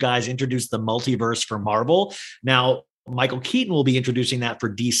movies, you guys introduced the multiverse for Marvel. Now, Michael Keaton will be introducing that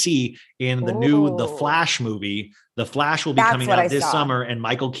for DC in the new The Flash movie. The Flash will be coming out this summer, and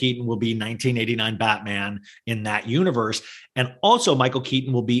Michael Keaton will be 1989 Batman in that universe. And also Michael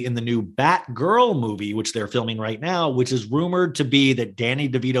Keaton will be in the new Batgirl movie, which they're filming right now, which is rumored to be that Danny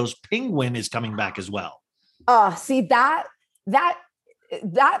DeVito's Penguin is coming back as well. See that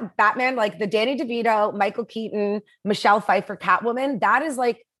Batman, like the Danny DeVito, Michael Keaton, Michelle Pfeiffer, Catwoman, that is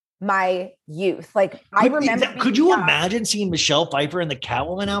like my youth. Like I remember. Could you imagine seeing Michelle Pfeiffer in the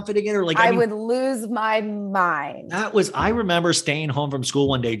Catwoman outfit again? Or I would lose my mind. I remember staying home from school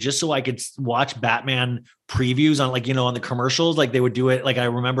one day just so I could watch Batman previews on on the commercials. Like they would do it. Like I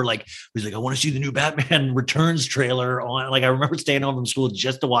remember it was like, I want to see the new Batman Returns trailer on. Like I remember staying home from school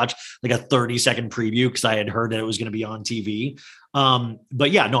just to watch like a 30-second preview because I had heard that it was going to be on TV.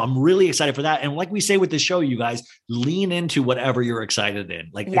 But yeah, no, I'm really excited for that. And like we say with the show, you guys lean into whatever you're excited in.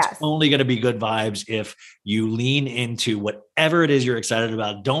 Like it's only going to be good vibes if you lean into whatever it is you're excited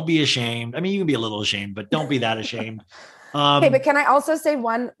about. Don't be ashamed. I mean, you can be a little ashamed, but don't be that ashamed. Okay, but can I also say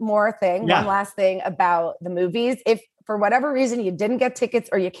one last thing about the movies? If for whatever reason you didn't get tickets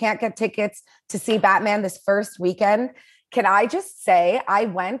or you can't get tickets to see Batman this first weekend, can I just say I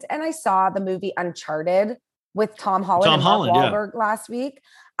went and I saw the movie Uncharted with Tom Holland and Mark Wahlberg last week.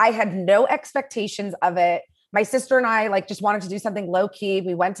 I had no expectations of it. My sister and I just wanted to do something low key.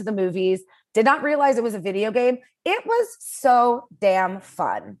 We went to the movies, did not realize it was a video game. It was so damn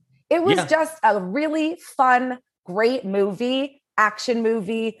fun. It was just a really fun, great movie, action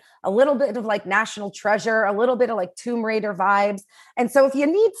movie, a little bit of National Treasure, a little bit of Tomb Raider vibes. And so if you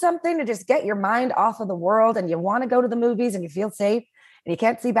need something to just get your mind off of the world and you want to go to the movies and you feel safe and you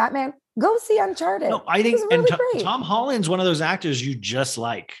can't see Batman, go see Uncharted. No, I think really Tom Holland's one of those actors you just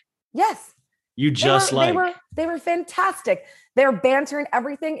like. Yes. They were fantastic. Their banter and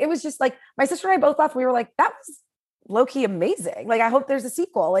everything. It was just my sister and I both laughed. We were like, that was low-key amazing. I hope there's a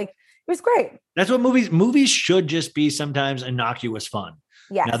sequel. It was great. That's what movies should just be, sometimes innocuous fun.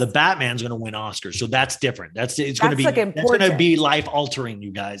 Yes. Now the Batman's going to win Oscars, so that's different. That's going to be life altering,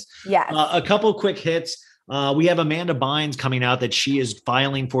 you guys. Yeah. A couple quick hits. We have Amanda Bynes coming out that she is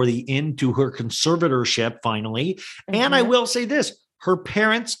filing for the end to her conservatorship finally. Mm-hmm. And I will say this, her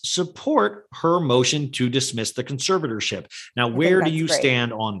parents support her motion to dismiss the conservatorship. Now, where do you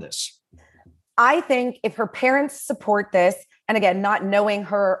stand on this? I think if her parents support this, and again, not knowing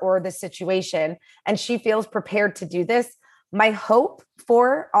her or the situation, and she feels prepared to do this, my hope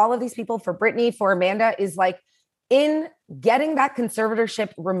for all of these people, for Britney, for Amanda, is like in getting that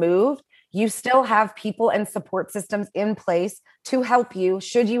conservatorship removed, you still have people and support systems in place to help you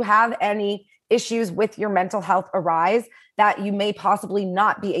should you have any issues with your mental health arise that you may possibly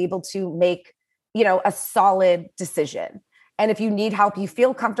not be able to make, a solid decision. And if you need help, you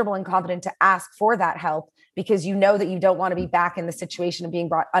feel comfortable and confident to ask for that help because you know that you don't want to be back in the situation of being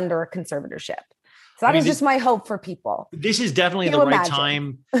brought under a conservatorship. So that is just my hope for people. This is definitely the right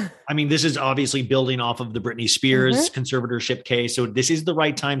time. I mean, this is obviously building off of the Britney Spears conservatorship case. So this is the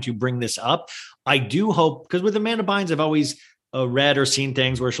right time to bring this up. I do hope, because with Amanda Bynes, I've always read or seen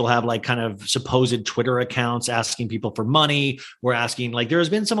things where she'll have like kind of supposed Twitter accounts asking people for money. We're asking, like, there's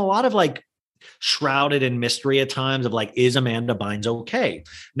been a lot of like shrouded in mystery at times of like, is Amanda Bynes okay?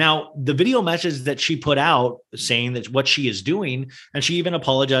 Now, the video message that she put out saying that what she is doing, and she even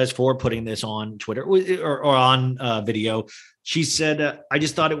apologized for putting this on Twitter or on video. She said, I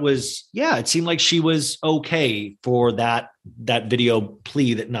just thought it was, it seemed like she was okay for that video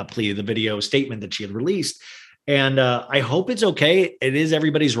the video statement that she had released. And I hope it's okay. It is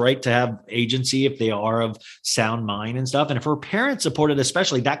everybody's right to have agency if they are of sound mind and stuff. And if her parents supported,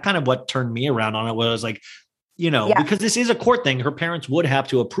 especially, that kind of what turned me around on it was like, because this is a court thing, her parents would have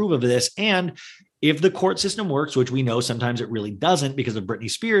to approve of this. And if the court system works, which we know sometimes it really doesn't because of Britney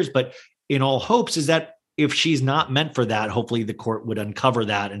Spears, but in all hopes is that if she's not meant for that, hopefully the court would uncover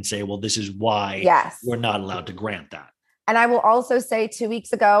that and say, well, this is why we're not allowed to grant that. And I will also say 2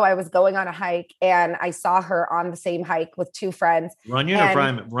 weeks ago, I was going on a hike and I saw her on the same hike with two friends. Runyon or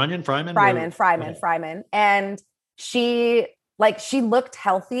Fryman? Runyon, Fryman? Fryman. And she looked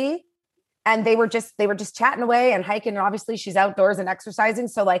healthy and they were just chatting away and hiking. And obviously she's outdoors and exercising.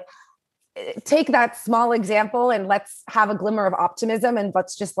 So like, take that small example and let's have a glimmer of optimism and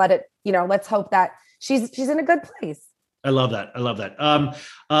let's just let it, let's hope that she's in a good place. I love that.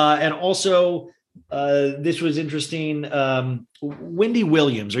 And also, this was interesting. Wendy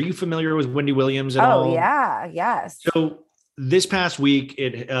Williams. Are you familiar with Wendy Williams at all? Oh yeah. Yes. So this past week,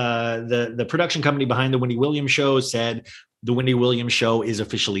 the production company behind the Wendy Williams show said the Wendy Williams show is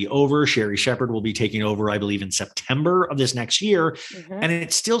officially over. Sherry Shepherd will be taking over, I believe, in September of this next year. And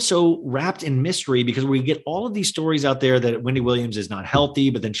it's still so wrapped in mystery because we get all of these stories out there that Wendy Williams is not healthy,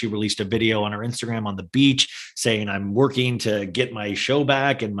 but then she released a video on her Instagram on the beach saying, I'm working to get my show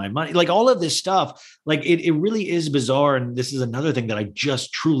back and my money, like all of this stuff. Like it really is bizarre. And this is another thing that I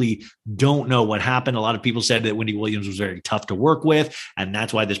just truly don't know what happened. A lot of people said that Wendy Williams was very tough to work with. And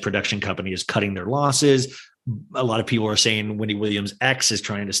that's why this production company is cutting their losses. A lot of people are saying Wendy Williams' ex is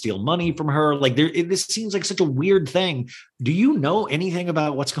trying to steal money from her. Like this seems like such a weird thing. Do you know anything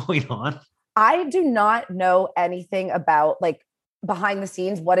about what's going on? I do not know anything about like behind the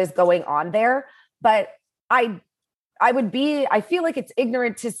scenes, what is going on there, but I feel like it's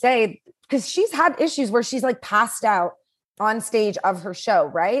ignorant to say, because she's had issues where she's like passed out on stage of her show,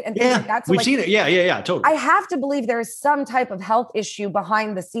 right? And things like that. So we've seen it. Yeah, totally. I have to believe there's some type of health issue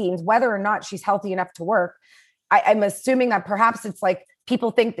behind the scenes, whether or not she's healthy enough to work. I'm assuming that perhaps it's like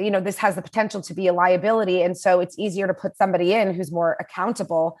people think that, this has the potential to be a liability. And so it's easier to put somebody in who's more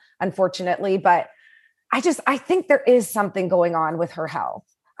accountable, unfortunately. But I think there is something going on with her health.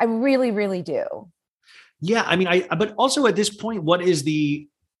 I really, really do. Yeah. I mean, but also at this point,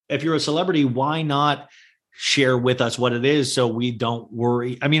 if you're a celebrity, why not share with us what it is so we don't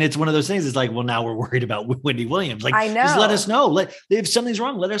worry? I mean, it's one of those things. It's like, well, now we're worried about Wendy Williams. Like, I know. Just let us know. If something's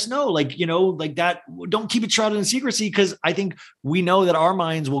wrong, let us know. Like, like that. Don't keep it shrouded in secrecy, because I think we know that our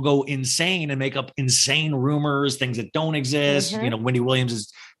minds will go insane and make up insane rumors, things that don't exist. Wendy Williams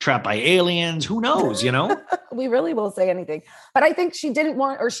is trapped by aliens. Who knows? We really will say anything. But I think she doesn't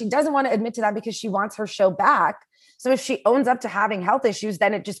want to admit to that because she wants her show back. So if she owns up to having health issues,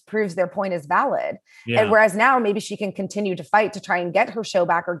 then it just proves their point is valid. Yeah. And whereas now maybe she can continue to fight to try and get her show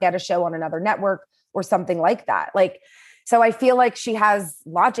back or get a show on another network or something like that. So I feel like she has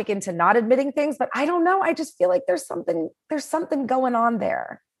logic into not admitting things, but I don't know. I just feel like there's something going on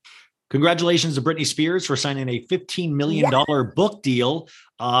there. Congratulations to Britney Spears for signing a $15 million book deal.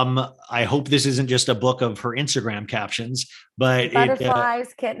 I hope this isn't just a book of her Instagram captions, but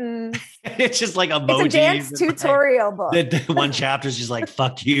butterflies, kittens. It's just like emojis. It's a dance tutorial book. The one chapter is just like,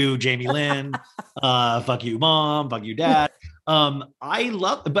 fuck you, Jamie Lynn. Fuck you, mom. Fuck you, dad. I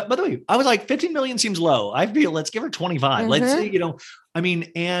love, but by the way, I was like, 15 million seems low. I feel let's give her 25. Let's say,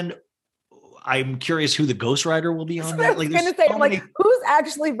 and I'm curious who the ghostwriter will be on that. Like, who's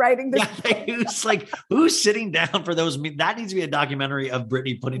actually writing this? Yeah, who's sitting down for those? That needs to be a documentary of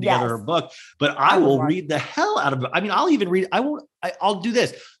Britney putting together her book. But I will read the hell out of it. I mean, I'll even read. I'll do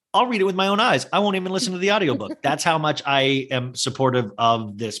this. I'll read it with my own eyes. I won't even listen to the audiobook. That's how much I am supportive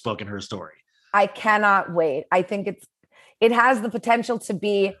of this book and her story. I cannot wait. I think it has the potential to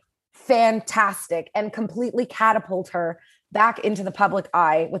be fantastic and completely catapult her back into the public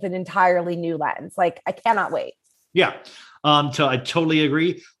eye with an entirely new lens. Like, I cannot wait. Yeah. So I totally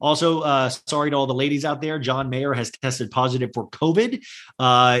agree. Also, sorry to all the ladies out there. John Mayer has tested positive for COVID.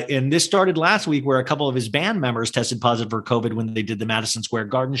 And this started last week where a couple of his band members tested positive for COVID when they did the Madison Square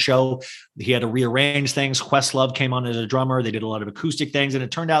Garden show. He had to rearrange things. Questlove came on as a drummer. They did a lot of acoustic things, and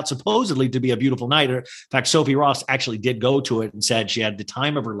it turned out supposedly to be a beautiful night. In fact, Sophie Ross actually did go to it and said she had the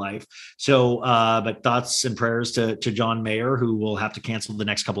time of her life. So, but thoughts and prayers to John Mayer, who will have to cancel the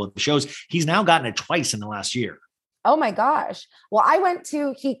next couple of shows. He's now gotten it twice in the last year. Oh my gosh. Well, I went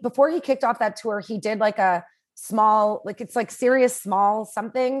to, before he kicked off that tour, he did like a small, like it's like Serious Small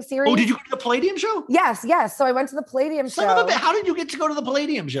something series. Oh, did you go to the Palladium show? Yes. So I went to the Palladium show. How did you get to go to the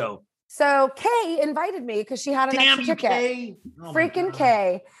Palladium show? So Kay invited me because she had an extra ticket. Kay. Oh freaking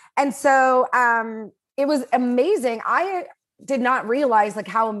Kay. And so it was amazing. I did not realize like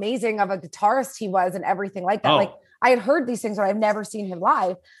how amazing of a guitarist he was and everything like that. Oh. Like I had heard these things, but I've never seen him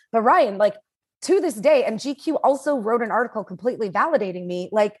live. But Ryan, like, to this day, and GQ also wrote an article completely validating me.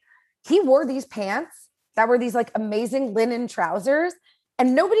 Like, he wore these pants that were these like amazing linen trousers,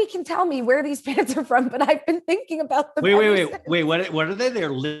 and nobody can tell me where these pants are from, but I've been thinking about them. Wait, what are they?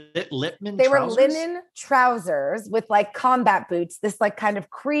 They're Littman They trousers? were linen trousers with like combat boots, this like kind of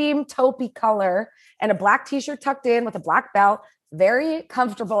cream taupey color, and a black t-shirt tucked in with a black belt, very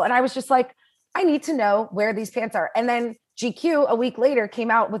comfortable. And I was just like, I need to know where these pants are. And then GQ a week later came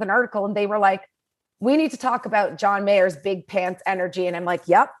out with an article, and they were like, we need to talk about John Mayer's big pants energy. And I'm like,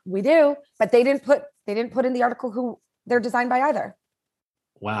 yep, we do. But they didn't put in the article who they're designed by either.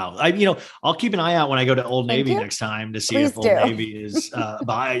 Wow. I'll keep an eye out when I go to Old Navy next time to see if Old Navy is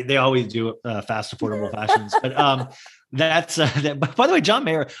by. They always do fast, affordable fashions. But that's by the way, John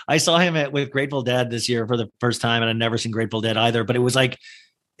Mayer, I saw him with Grateful Dead this year for the first time, and I'd never seen Grateful Dead either. But it was like,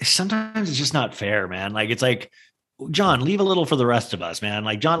 sometimes it's just not fair, man. Like, it's like, John, leave a little for the rest of us, man.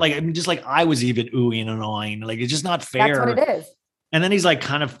 Like, John, like, I mean, just like I was even oohing and annoying. Like, it's just not fair. That's what it is. And then he's like,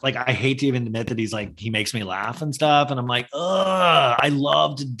 kind of like, I hate to even admit that he's like, he makes me laugh and stuff. And I'm like, I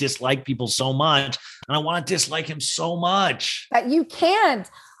love to dislike people so much. And I want to dislike him so much. But you can't.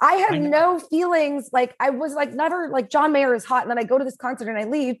 I have no feelings. Like, I was like, never like, John Mayer is hot. And then I go to this concert and I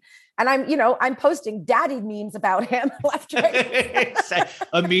leave. And I'm posting daddy memes about him left, right.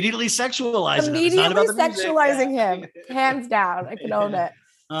 Immediately sexualizing him. Hands down. I can own it.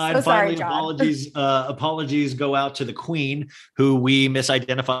 And finally, apologies go out to the Queen, who we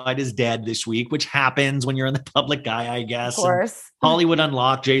misidentified as dead this week, which happens when you're in the public eye, I guess. Of course. And Hollywood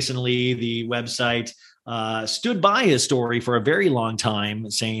Unlocked, Jason Lee, the website, stood by his story for a very long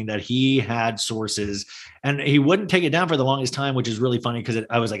time, saying that he had sources and he wouldn't take it down for the longest time, which is really funny because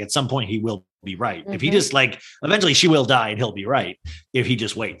I was like, at some point he will be right. Mm-hmm. If he just eventually she will die and he'll be right if he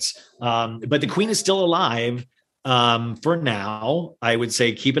just waits. But the Queen is still alive. For now, I would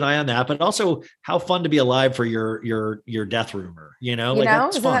say keep an eye on that, but also how fun to be alive for your death rumor,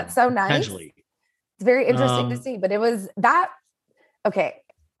 that's isn't fun, that so nice? It's very interesting to see, but it was that. Okay.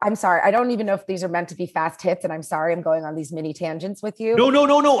 I'm sorry. I don't even know if these are meant to be fast hits, and I'm sorry I'm going on these mini tangents with you.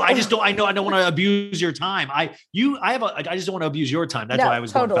 No. I just don't. I don't want to abuse your time. I just don't want to abuse your time. That's why I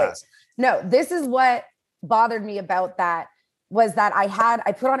was totally going fast. No, this is what bothered me about that was that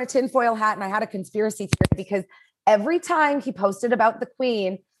I put on a tinfoil hat and I had a conspiracy theory because every time he posted about the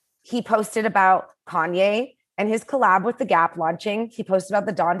Queen, he posted about Kanye and his collab with The Gap launching. He posted about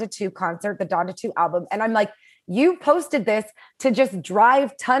the Donda 2 concert, the Donda 2 album. And I'm like, you posted this to just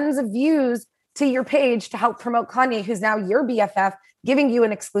drive tons of views to your page to help promote Kanye, who's now your BFF, giving you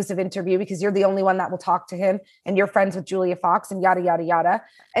an exclusive interview because you're the only one that will talk to him and you're friends with Julia Fox and yada, yada, yada.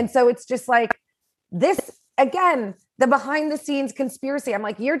 And so it's just like this, again, the behind the scenes conspiracy. I'm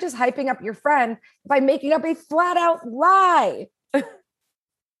like, you're just hyping up your friend by making up a flat out lie.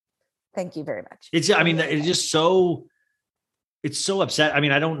 Thank you very much. It's just so, it's so upset. I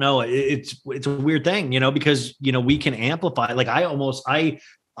mean, I don't know. It's a weird thing, because, we can amplify. Like I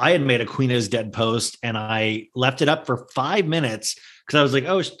had made a Queen is Dead post and I left it up for 5 minutes because I was like,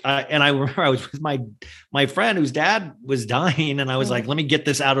 and I remember I was with my friend whose dad was dying. And I was like, let me get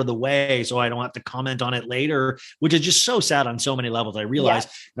this out of the way so I don't have to comment on it later, which is just so sad on so many levels. I realized,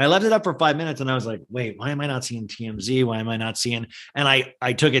 and I left it up for 5 minutes and I was like, wait, why am I not seeing TMZ? Why am I not seeing? And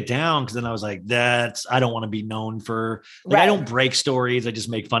I took it down because then I was like, I don't want to be known for, I don't break stories. I just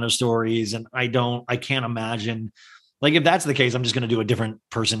make fun of stories. And I can't imagine, if that's the case, I'm just going to do a different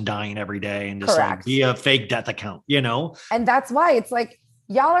person dying every day and just be a fake death account, And that's why it's like,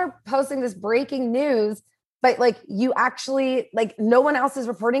 y'all are posting this breaking news, but like you actually, like no one else is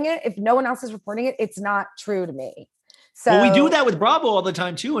reporting it. If no one else is reporting it, it's not true to me. So well, we do that with Bravo all the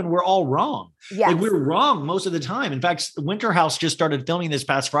time too, and we're all wrong. Yes. Like we're wrong most of the time. In fact, Winterhouse just started filming this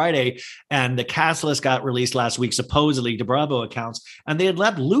past Friday, and the cast list got released last week, supposedly to Bravo accounts, and they had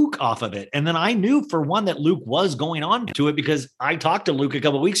left Luke off of it. And then I knew for one that Luke was going on to it because I talked to Luke a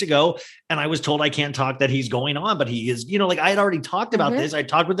couple of weeks ago, and I was told I can't talk that he's going on, but he is. You know, like I had already talked about this. I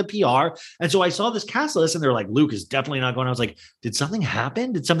talked with the PR, and so I saw this cast list, and they're like, Luke is definitely not going. I was like, did something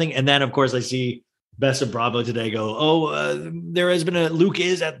happen? Did something? And then of course I see Best of Bravo today go, there has been Luke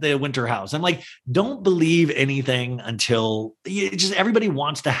is at the Winter House. I'm like, don't believe anything until everybody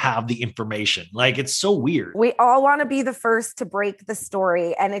wants to have the information. Like, it's so weird. We all want to be the first to break the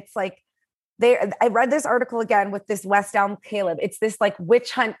story. And it's like, I read this article again with this West Elm Caleb. It's this like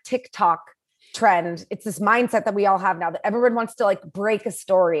witch hunt TikTok trend. It's this mindset that we all have now that everyone wants to like break a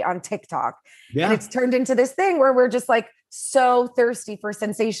story on TikTok. Yeah. And it's turned into this thing where we're just like so thirsty for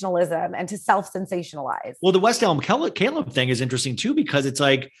sensationalism and to self-sensationalize. Well, the West Elm Caleb thing is interesting too, because it's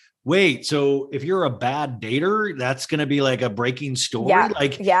like, wait, so if you're a bad dater, that's going to be like a breaking story. Yeah.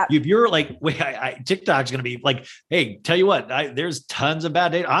 Like, yeah. If you're like, wait, TikTok's going to be like, hey, tell you what, there's tons of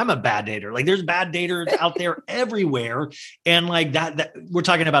bad daters. I'm a bad dater. Like there's bad daters out there everywhere. And like that we're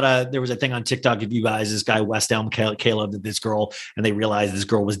talking about there was a thing on TikTok. If you guys, this guy, West Elm Caleb, this girl, and they realized this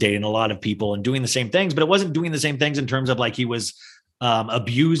girl was dating a lot of people and doing the same things, but it wasn't doing the same things in terms of like he was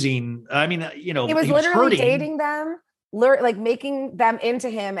abusing. I mean, you know, he was literally dating them, like making them into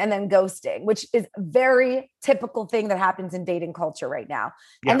him and then ghosting, which is a very typical thing that happens in dating culture right now.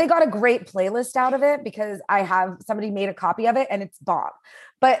 Yeah. And they got a great playlist out of it because somebody made a copy of it and it's bomb.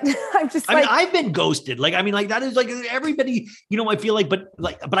 But I'm just like, I've been ghosted. Like, I mean, like that is like everybody, you know, I feel like, but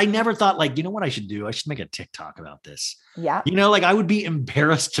I never thought like, you know what I should do? I should make a TikTok about this. Yeah. You know, like I would be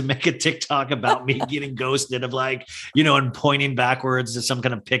embarrassed to make a TikTok about me getting ghosted of like, you know, and pointing backwards to some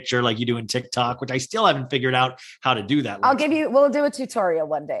kind of picture like you do in TikTok, which I still haven't figured out how to do that. We'll do a tutorial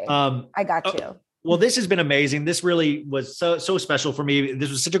one day. I got you. Well, this has been amazing. This really was so special for me. This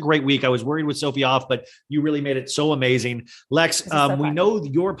was such a great week. I was worried with Sophie off, but you really made it so amazing. Lex, we know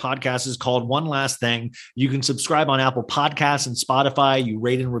your podcast is called One Last Thing. You can subscribe on Apple Podcasts and Spotify. You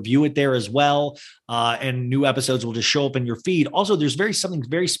rate and review it there as well. And new episodes will just show up in your feed. Also, there's something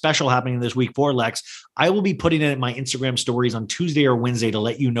very special happening this week for Lex. I will be putting it in my Instagram stories on Tuesday or Wednesday to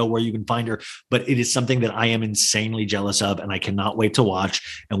let you know where you can find her. But it is something that I am insanely jealous of, and I cannot wait to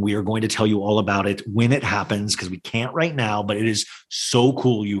watch. And we are going to tell you all about it when it happens, because we can't right now, but it is so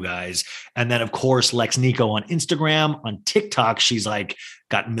cool, you guys. And then, of course, Lex Niko on Instagram. On TikTok, she's like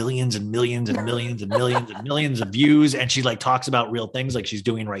got millions and millions and millions and millions and millions of views. And she like talks about real things like she's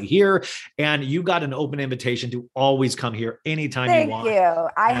doing right here. And you got an open invitation to always come here anytime you want. Thank you.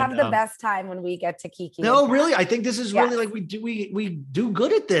 I have the best time when we get to Kiki. No, really. I think this is really like we do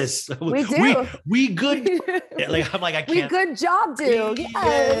good at this. We do. We good. Like I'm like, I can't. We good job, dude.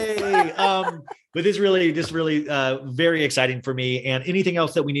 Yes. But this really very exciting for me. And anything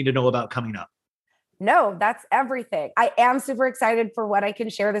else that we need to know about coming up? No, that's everything. I am super excited for what I can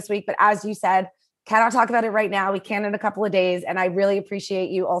share this week. But as you said, cannot talk about it right now. We can in a couple of days. And I really appreciate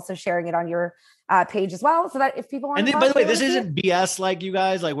you also sharing it on your page as well. So that if people want to. And then, by the way, this isn't BS like you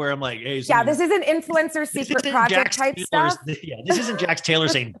guys, like where I'm like, hey, yeah, this isn't influencer secret project type stuff. Yeah, this isn't Jax Taylor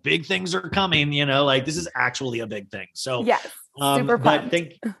saying big things are coming, you know, like this is actually a big thing. So yes, super but I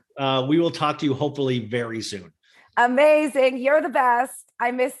think we will talk to you hopefully very soon. Amazing. You're the best.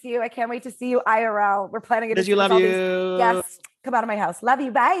 I miss you. I can't wait to see you IRL. We're planning it. You love you. Yes. Come out of my house. Love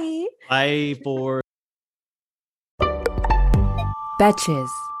you. Bye. Bye for Betches.